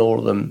keep an eye on all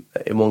of them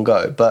in one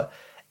go, but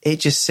it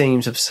just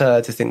seems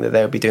absurd to think that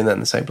they would be doing that in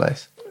the same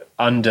place.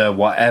 Under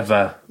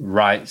whatever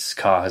rights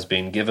Carr has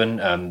been given,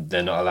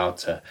 they're not allowed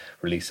to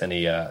release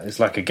any... it's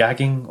like a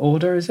gagging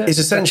order, is it? It's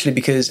essentially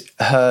because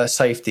her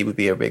safety would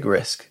be a big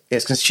risk.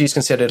 She's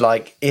considered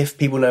if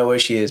people know where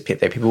she is,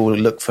 people will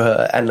look for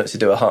her and look to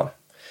do her harm.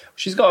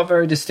 She's got a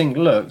very distinct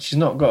look. She's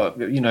not got,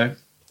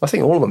 I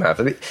think all of them have.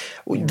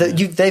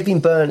 They've been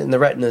burnt in the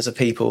retinas of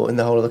people in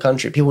the whole of the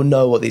country. People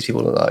know what these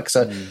people look like.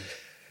 So...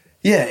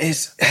 Yeah,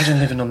 it's... Imagine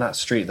living on that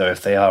street, though,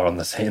 if they are in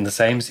the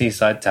same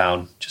seaside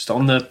town, just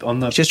on the...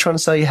 Just trying to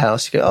sell your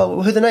house. You go,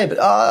 oh, who are the neighbours?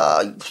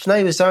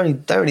 Neighbours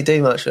don't really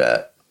do much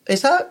there.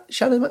 Is that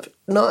Shannon?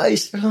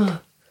 Nice. Do you want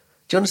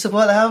us to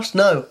buy the house?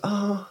 No.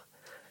 Oh,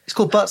 it's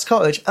called Butts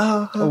Cottage.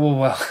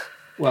 Oh,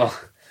 well.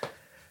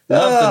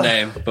 Love the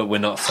name, but we're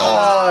not sold.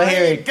 Oh,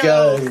 here it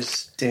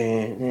goes.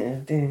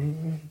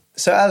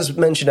 So as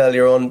mentioned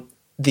earlier on,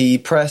 the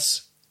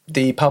press,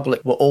 the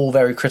public were all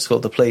very critical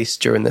of the police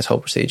during this whole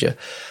procedure.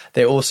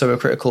 They also were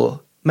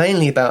critical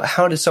mainly about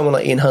how did someone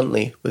like Ian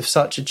Huntley, with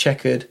such a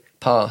checkered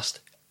past,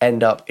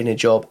 end up in a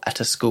job at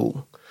a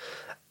school.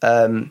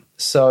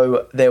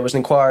 So there was an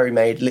inquiry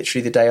made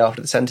literally the day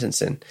after the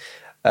sentencing.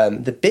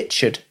 The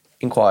Bitchard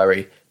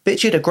inquiry.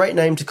 Bitchard, a great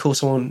name to call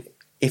someone,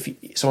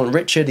 someone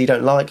Richard you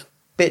don't like.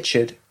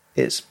 Bitchard,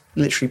 it's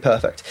literally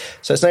perfect.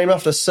 So it's named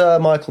after Sir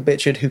Michael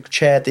Bitchard, who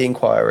chaired the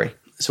inquiry.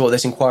 So what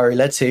this inquiry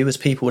led to was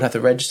people would have to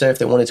register if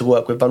they wanted to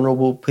work with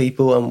vulnerable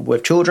people and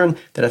with children.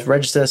 They'd have to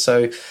register,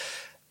 so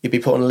you'd be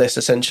put on a list,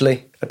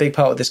 essentially. A big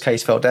part of this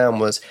case fell down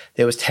was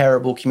there was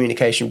terrible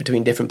communication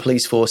between different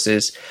police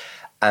forces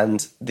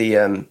and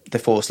the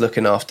force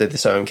looking after the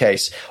Soham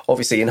case.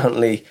 Obviously, in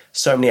Huntley,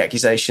 so many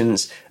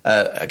accusations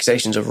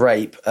of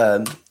rape,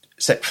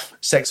 sex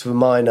with a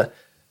minor.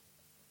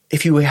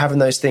 If you were having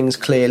those things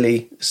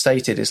clearly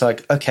stated, it's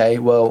like, okay,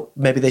 well,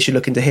 maybe they should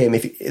look into him.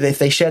 If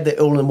they shared it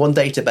all in one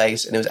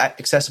database and it was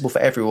accessible for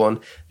everyone,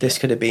 this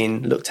could have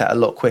been looked at a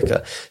lot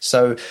quicker.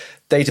 So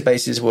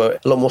databases were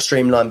a lot more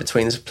streamlined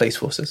between the police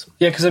forces.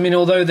 Yeah, because, I mean,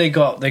 although they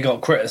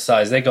got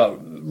criticised, they got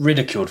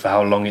ridiculed for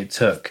how long it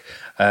took.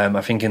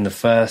 I think in the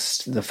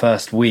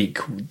first week,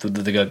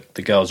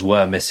 the girls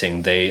were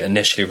missing. They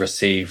initially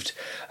received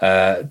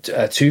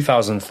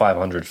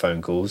 2,500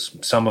 phone calls,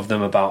 some of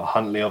them about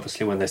Huntley,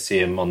 obviously, when they see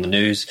him on the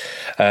news.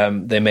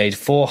 They made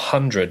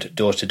 400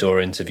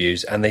 door-to-door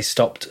interviews, and they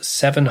stopped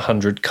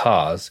 700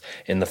 cars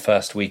in the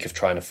first week of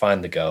trying to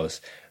find the girls.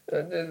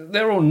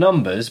 They're all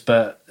numbers,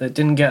 but it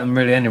didn't get them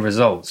really any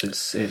results.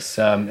 It's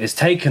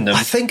taken them...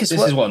 This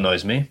is what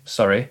annoys me,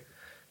 sorry.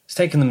 It's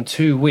taken them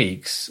 2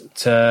 weeks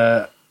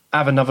to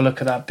have another look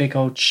at that big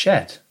old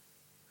shed.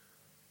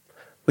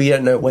 Well, you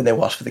don't know when they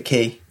asked for the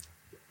key.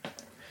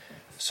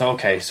 So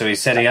he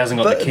said he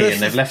hasn't got the key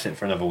and they've left it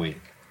for another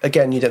week.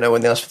 Again, you don't know when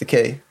they asked for the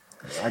key.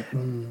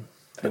 I'm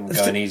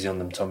going easy on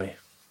them, Tommy.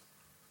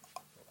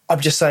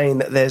 I'm just saying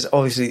that there's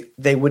obviously...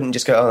 They wouldn't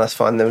just go, oh, that's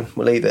fine, then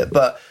we'll leave it.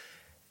 But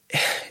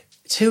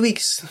 2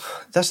 weeks,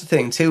 that's the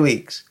thing, 2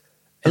 weeks.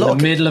 In the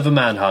middle of a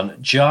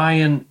manhunt,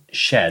 giant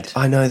shed.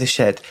 I know the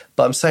shed,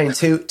 but I'm saying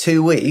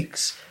 2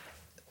 weeks...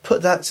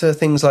 Put that to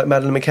things like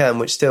Madeleine McCann,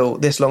 which still,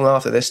 this long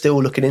after, they're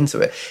still looking into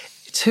it.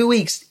 2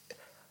 weeks,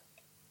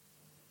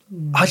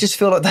 I just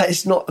feel like that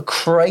is not a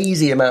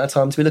crazy amount of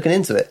time to be looking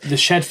into it. The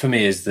shed for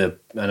me is and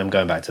I'm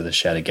going back to the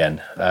shed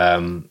again,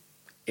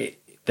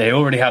 they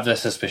already have their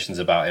suspicions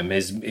about him.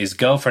 His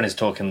girlfriend is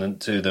talking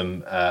to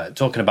them,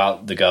 talking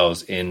about the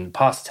girls in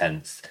past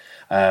tense.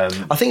 I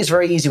think it's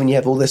very easy when you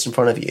have all this in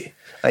front of you,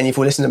 and you've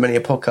listened to many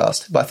a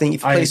podcast, but I think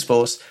if police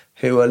force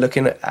who are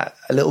looking at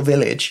a little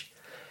village...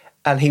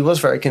 And he was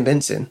very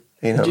convincing,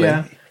 you know what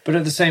I mean? But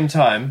at the same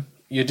time,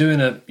 you're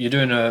doing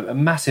a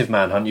massive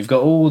manhunt. You've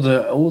got all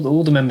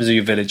the members of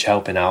your village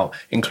helping out,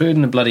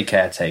 including the bloody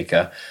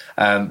caretaker.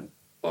 Ian,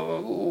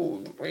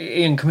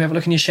 can we have a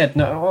look in your shed?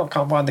 No, I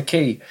can't find the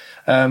key.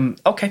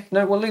 Okay,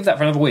 no, we'll leave that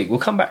for another week. We'll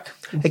come back.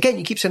 Again,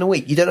 you keep saying a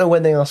week. You don't know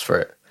when they asked for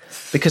it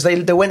because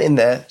they went in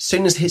there as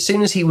soon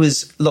as he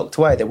was locked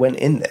away. They went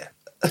in there.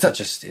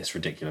 It's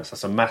ridiculous.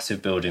 That's a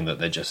massive building that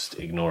they're just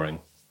ignoring.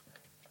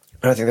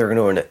 I don't think they're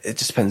ignoring it. It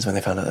just depends when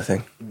they found out the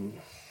thing.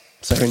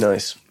 So who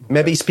knows?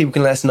 Maybe people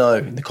can let us know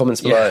in the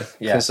comments below.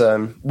 Because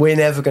we're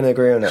never going to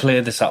agree on it.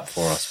 Clear this up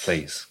for us,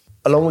 please.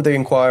 Along with the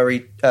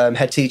inquiry,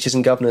 head teachers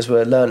and governors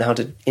were learning how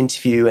to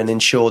interview and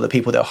ensure that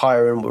people they're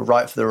hiring were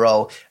right for the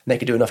role, and they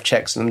could do enough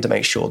checks on them to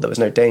make sure there was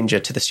no danger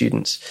to the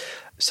students.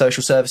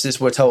 Social services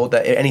were told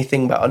that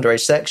anything about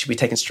underage sex should be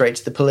taken straight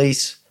to the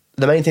police.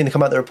 The main thing to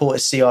come out of the report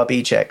is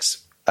CRB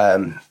checks,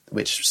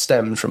 which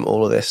stemmed from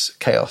all of this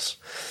chaos.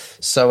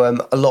 So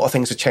a lot of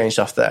things have changed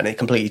after that, and it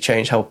completely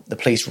changed how the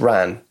police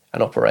ran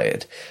and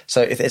operated.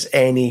 So if there's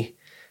any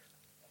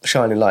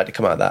shining light to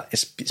come out of that,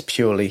 it's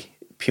purely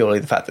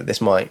the fact that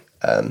this might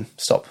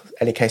stop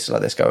any cases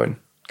like this going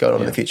on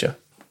in the future.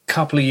 A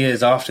couple of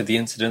years after the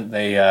incident,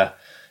 they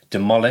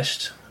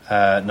demolished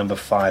number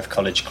 5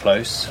 College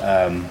Close,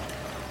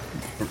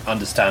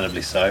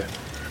 understandably so.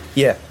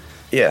 Yeah.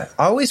 I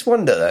always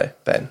wonder, though,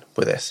 Ben,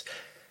 with this,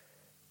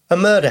 a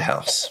murder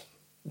house,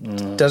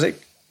 does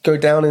it go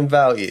down in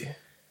value?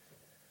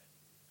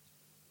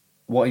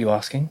 What are you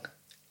asking?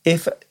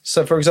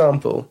 For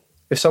example,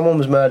 if someone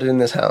was murdered in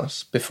this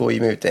house before you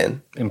moved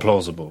in...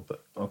 Implausible,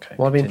 but okay.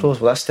 Why be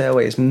implausible? That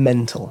stairway is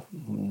mental.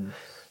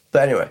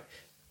 But anyway,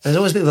 there's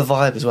always a bit of a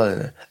vibe as well,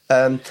 isn't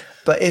there?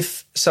 But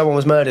if someone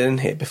was murdered in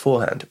here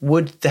beforehand,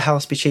 would the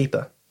house be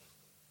cheaper?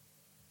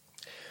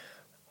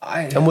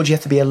 And would you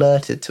have to be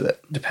alerted to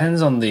it?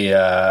 Depends on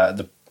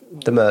the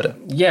murder.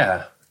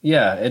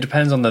 Yeah, it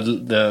depends on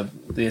the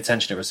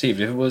attention it received.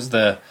 If it was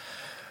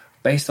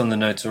based on the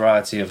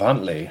notoriety of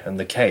Huntley and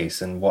the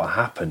case and what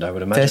happened, I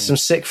would imagine there's some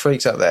sick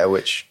freaks out there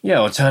which...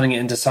 Yeah, or turning it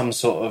into some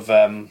sort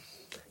of...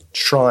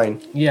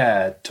 shrine.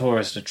 Yeah,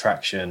 tourist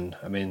attraction.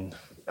 I mean,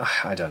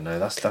 I don't know.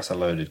 That's a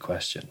loaded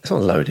question. It's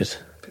not loaded.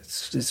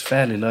 It's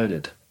fairly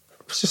loaded.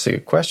 It's just a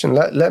good question.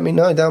 Let me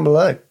know down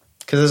below.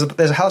 Because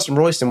there's a house in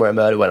Royston where a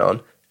murder went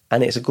on,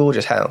 and it's a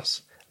gorgeous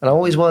house. And I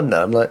always wonder,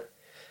 I'm like,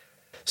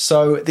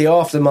 so the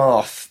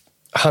aftermath,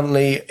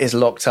 Huntley is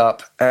locked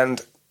up,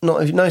 and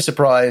no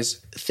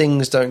surprise,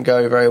 things don't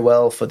go very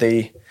well for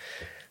the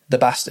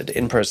bastard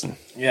in prison.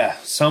 Yeah,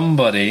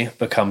 somebody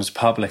becomes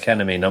public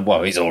enemy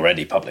well, he's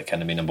already public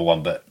enemy number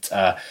one, but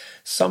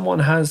someone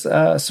has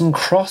some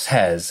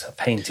crosshairs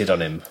painted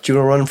on him. Do you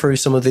want to run through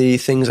some of the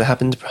things that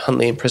happened to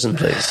Huntley in prison,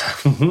 please?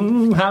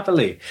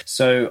 Happily.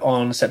 So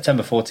on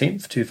September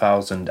 14th,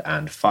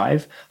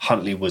 2005,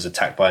 Huntley was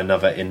attacked by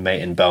another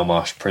inmate in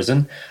Belmarsh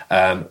prison,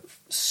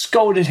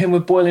 scolded him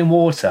with boiling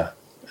water.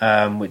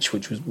 Which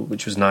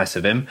was nice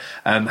of him.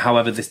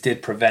 However, this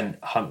did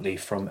prevent Huntley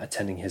from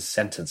attending his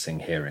sentencing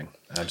hearing.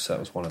 So that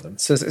was one of them.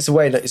 So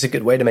it's a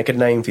good way to make a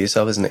name for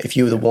yourself, isn't it? If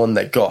you were the one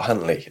that got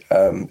Huntley,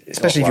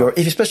 especially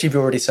if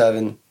you're already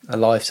serving a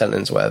life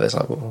sentence, or whatever. It's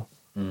like, well,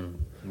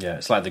 yeah,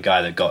 it's like the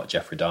guy that got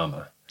Jeffrey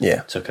Dahmer.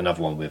 Yeah, took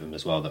another one with him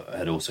as well that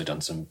had also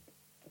done some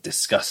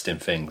disgusting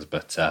things,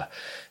 but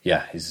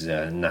he's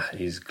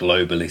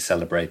globally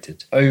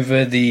celebrated.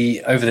 Over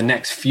the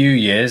next few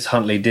years,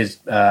 Huntley did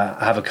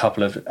have a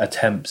couple of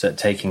attempts at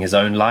taking his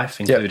own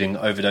life, including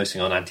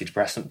overdosing on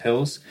antidepressant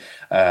pills.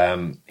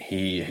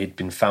 He'd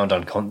been found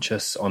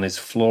unconscious on his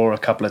floor a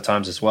couple of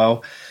times as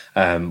well,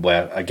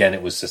 where again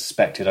it was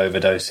suspected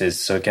overdoses.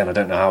 So again, I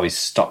don't know how he's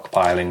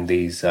stockpiling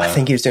these. I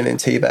think he was doing it in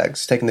tea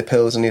bags, taking the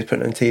pills and he was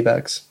putting it in tea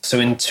bags. So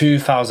in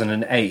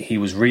 2008, he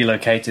was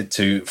relocated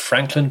to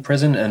Franklin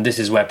Prison, and this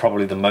is where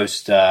probably the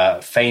most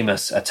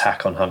famous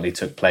attack on Huntley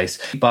took place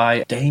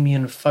by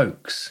Damien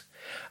Folkes,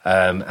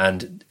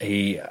 and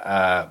he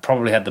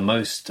probably had the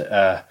most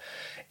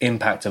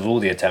impact of all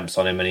the attempts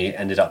on him, and he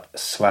ended up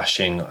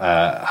slashing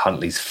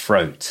Huntley's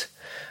throat.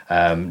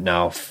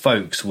 Now,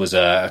 Folkes was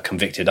a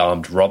convicted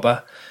armed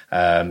robber.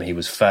 He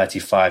was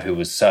 35, who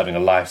was serving a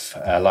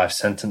life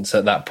sentence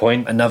at that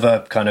point.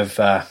 Another kind of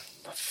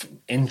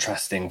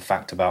interesting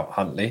fact about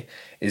Huntley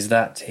is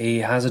that he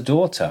has a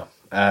daughter,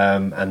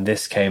 and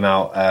this came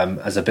out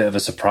as a bit of a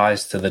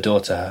surprise to the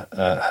daughter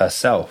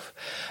herself.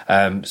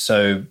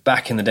 So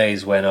back in the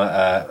days when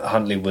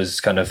Huntley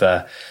was kind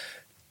of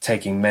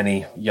taking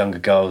many younger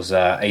girls,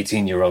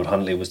 18-year-old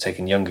Huntley was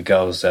taking younger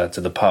girls to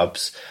the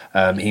pubs.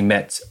 He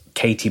met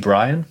Katie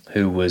Bryan,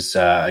 who was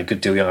a good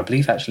deal younger. I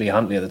believe actually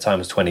Huntley at the time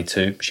was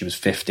 22. She was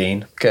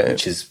 15,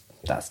 which is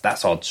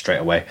that's odd straight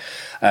away.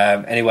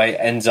 Anyway,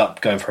 ends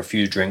up going for a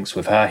few drinks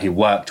with her. He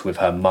worked with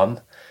her mum.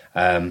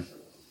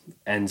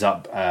 Ends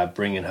up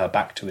bringing her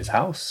back to his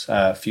house.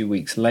 A few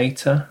weeks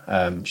later,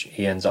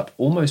 he ends up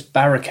almost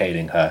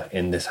barricading her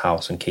in this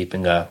house and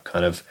keeping her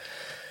kind of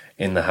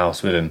in the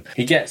house with him.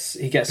 He gets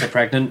her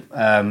pregnant,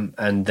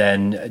 and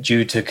then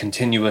due to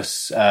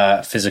continuous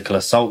physical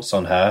assaults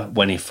on her,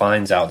 when he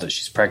finds out that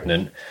she's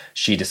pregnant,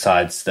 she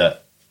decides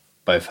that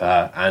both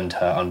her and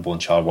her unborn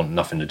child want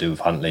nothing to do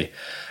with Huntley.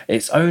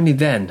 It's only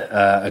then,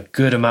 a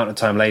good amount of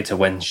time later,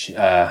 when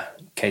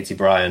Katie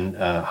Bryan,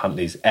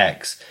 Huntley's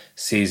ex,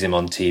 sees him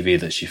on TV,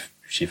 that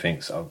she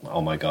thinks,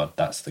 oh my God,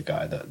 that's the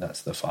guy,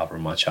 that's the father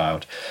of my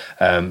child,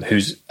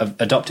 who's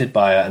adopted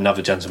by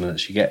another gentleman that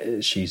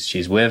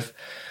she's with.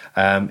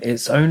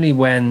 It's only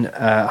when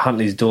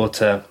Huntley's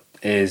daughter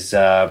is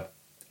at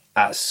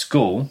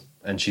school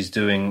and she's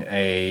doing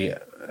a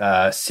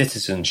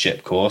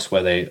citizenship course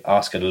where they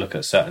ask her to look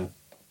at certain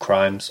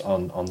crimes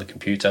on the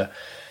computer.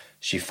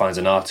 She finds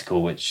an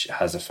article which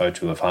has a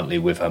photo of Huntley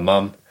with her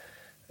mum,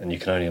 and you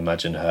can only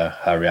imagine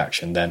her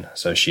reaction then.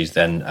 So she's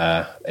then...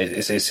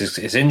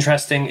 It's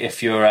interesting.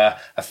 If you're a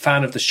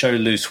fan of the show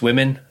Loose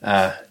Women,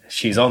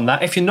 she's on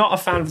that. If you're not a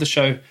fan of the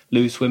show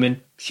Loose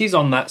Women, she's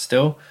on that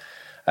still.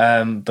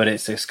 But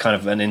it's kind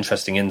of an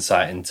interesting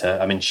insight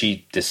into... I mean,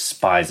 she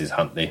despises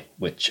Huntley,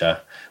 which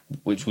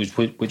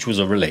was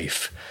a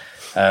relief.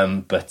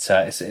 But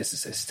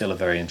it's still a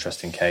very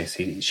interesting case.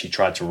 She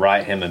tried to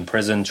write him in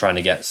prison, trying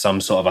to get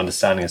some sort of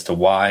understanding as to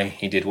why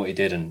he did what he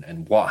did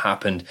and what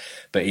happened.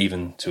 But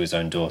even to his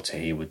own daughter,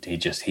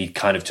 he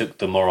kind of took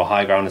the moral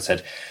high ground and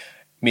said,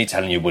 me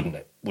telling you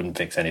wouldn't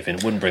fix anything,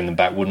 wouldn't bring them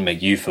back, wouldn't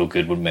make you feel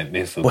good, wouldn't make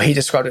me feel good. Well, he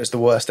described it as the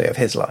worst day of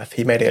his life.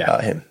 He made it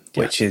about him,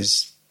 which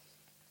is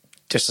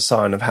just a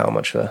sign of how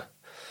much of a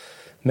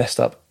messed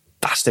up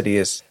bastard he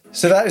is.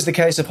 So that is the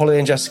case of Holly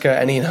and Jessica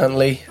and Ian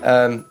Huntley.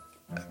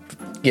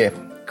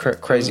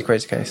 Crazy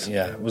case.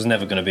 Yeah, it was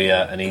never going to be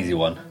an easy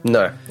one.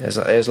 No,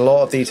 there's a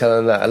lot of detail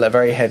in that, a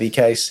very heavy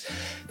case.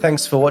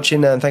 Thanks for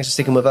watching and thanks for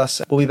sticking with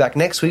us. We'll be back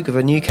next week with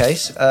a new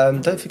case.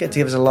 Don't forget to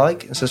give us a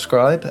like and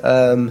subscribe.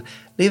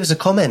 Leave us a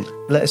comment.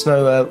 Let us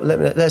know.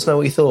 Let us know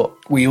what you thought.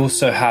 We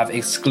also have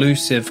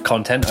exclusive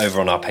content over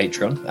on our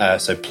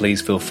Patreon, so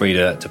please feel free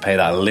to pay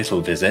that a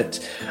little visit.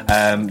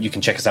 You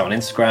can check us out on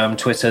Instagram,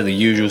 Twitter, the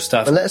usual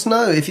stuff. And let us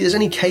know if there's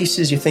any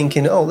cases you're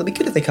thinking, oh, that'd be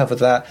good if they covered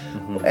that.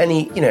 Mm-hmm.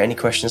 Any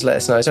questions? Let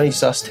us know. It's only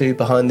just us two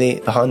behind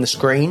the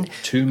screen.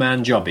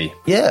 Two-man jobby.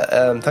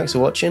 Yeah. Thanks for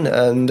watching,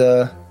 and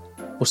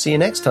we'll see you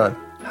next time.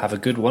 Have a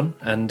good one,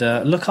 and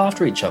look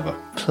after each other.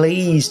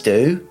 Please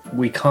do.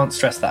 We can't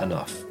stress that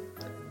enough.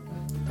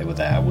 They were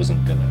there. I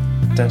wasn't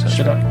gonna. Don't touch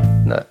Should it.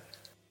 I? No.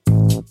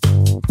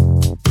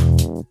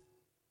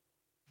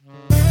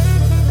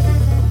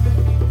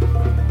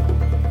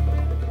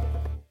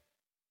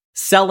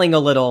 Selling a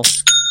little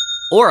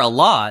or a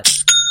lot,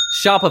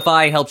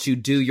 Shopify helps you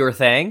do your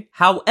thing,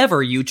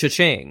 however you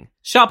cha-ching.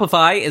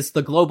 Shopify is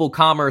the global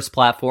commerce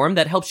platform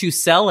that helps you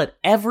sell at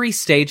every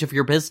stage of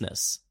your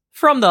business.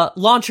 From the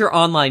launch your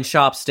online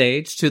shop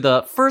stage to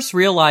the first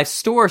real life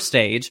store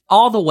stage,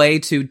 all the way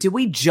to did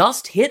we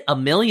just hit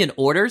 1 million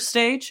orders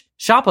stage?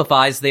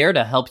 Shopify's there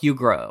to help you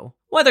grow.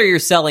 Whether you're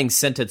selling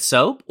scented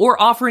soap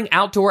or offering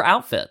outdoor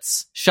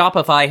outfits,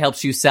 Shopify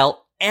helps you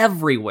sell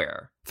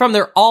everywhere. From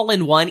their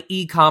all-in-one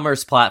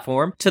e-commerce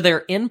platform to their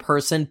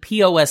in-person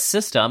POS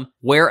system,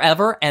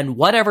 wherever and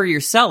whatever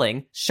you're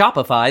selling,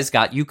 Shopify's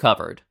got you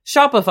covered.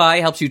 Shopify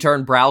helps you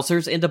turn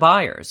browsers into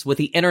buyers with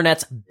the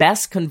internet's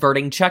best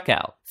converting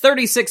checkout,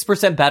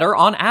 36% better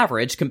on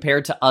average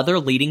compared to other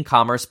leading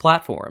commerce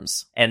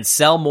platforms. And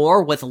sell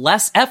more with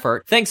less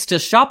effort thanks to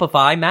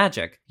Shopify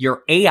Magic,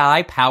 your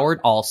AI-powered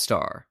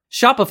all-star.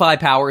 Shopify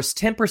powers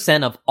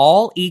 10% of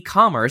all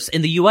e-commerce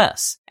in the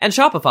US, and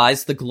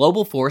Shopify's the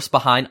global force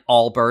behind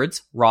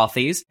Allbirds,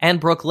 Rothy's,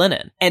 and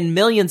Brooklinen, and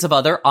millions of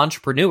other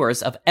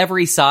entrepreneurs of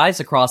every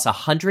size across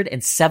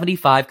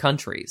 175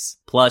 countries.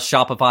 Plus,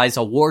 Shopify's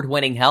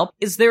award-winning help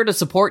is there to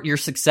support your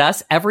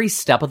success every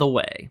step of the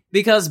way.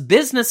 Because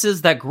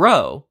businesses that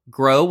grow,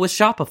 grow with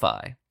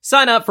Shopify.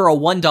 Sign up for a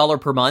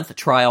 $1 per month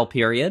trial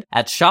period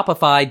at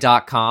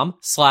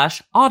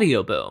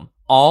shopify.com/audioboom,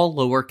 all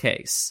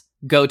lowercase.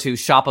 Go to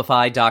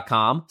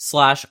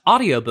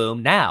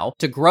shopify.com/audioboom now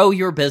to grow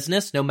your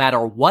business no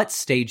matter what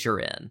stage you're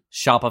in.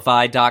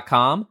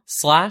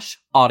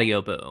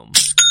 Shopify.com/audioboom.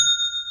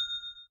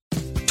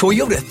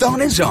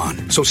 Toyotathon is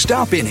on, so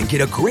stop in and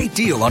get a great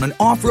deal on an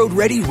off-road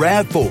ready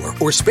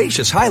RAV4 or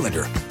spacious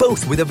Highlander,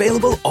 both with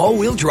available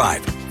all-wheel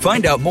drive.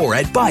 Find out more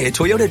at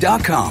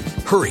buyatoyota.com.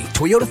 Hurry,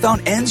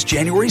 Toyotathon ends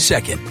January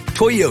 2nd.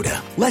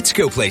 Toyota, let's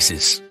go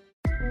places.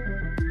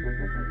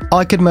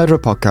 I Could Murder a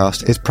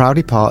Podcast is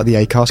proudly part of the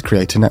Acast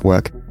Creator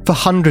Network. For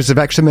hundreds of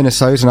extra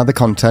minisodes and other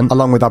content,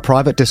 along with our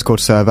private Discord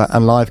server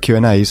and live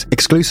Q&As,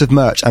 exclusive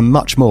merch and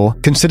much more,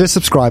 consider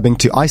subscribing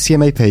to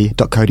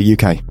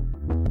icmap.co.uk.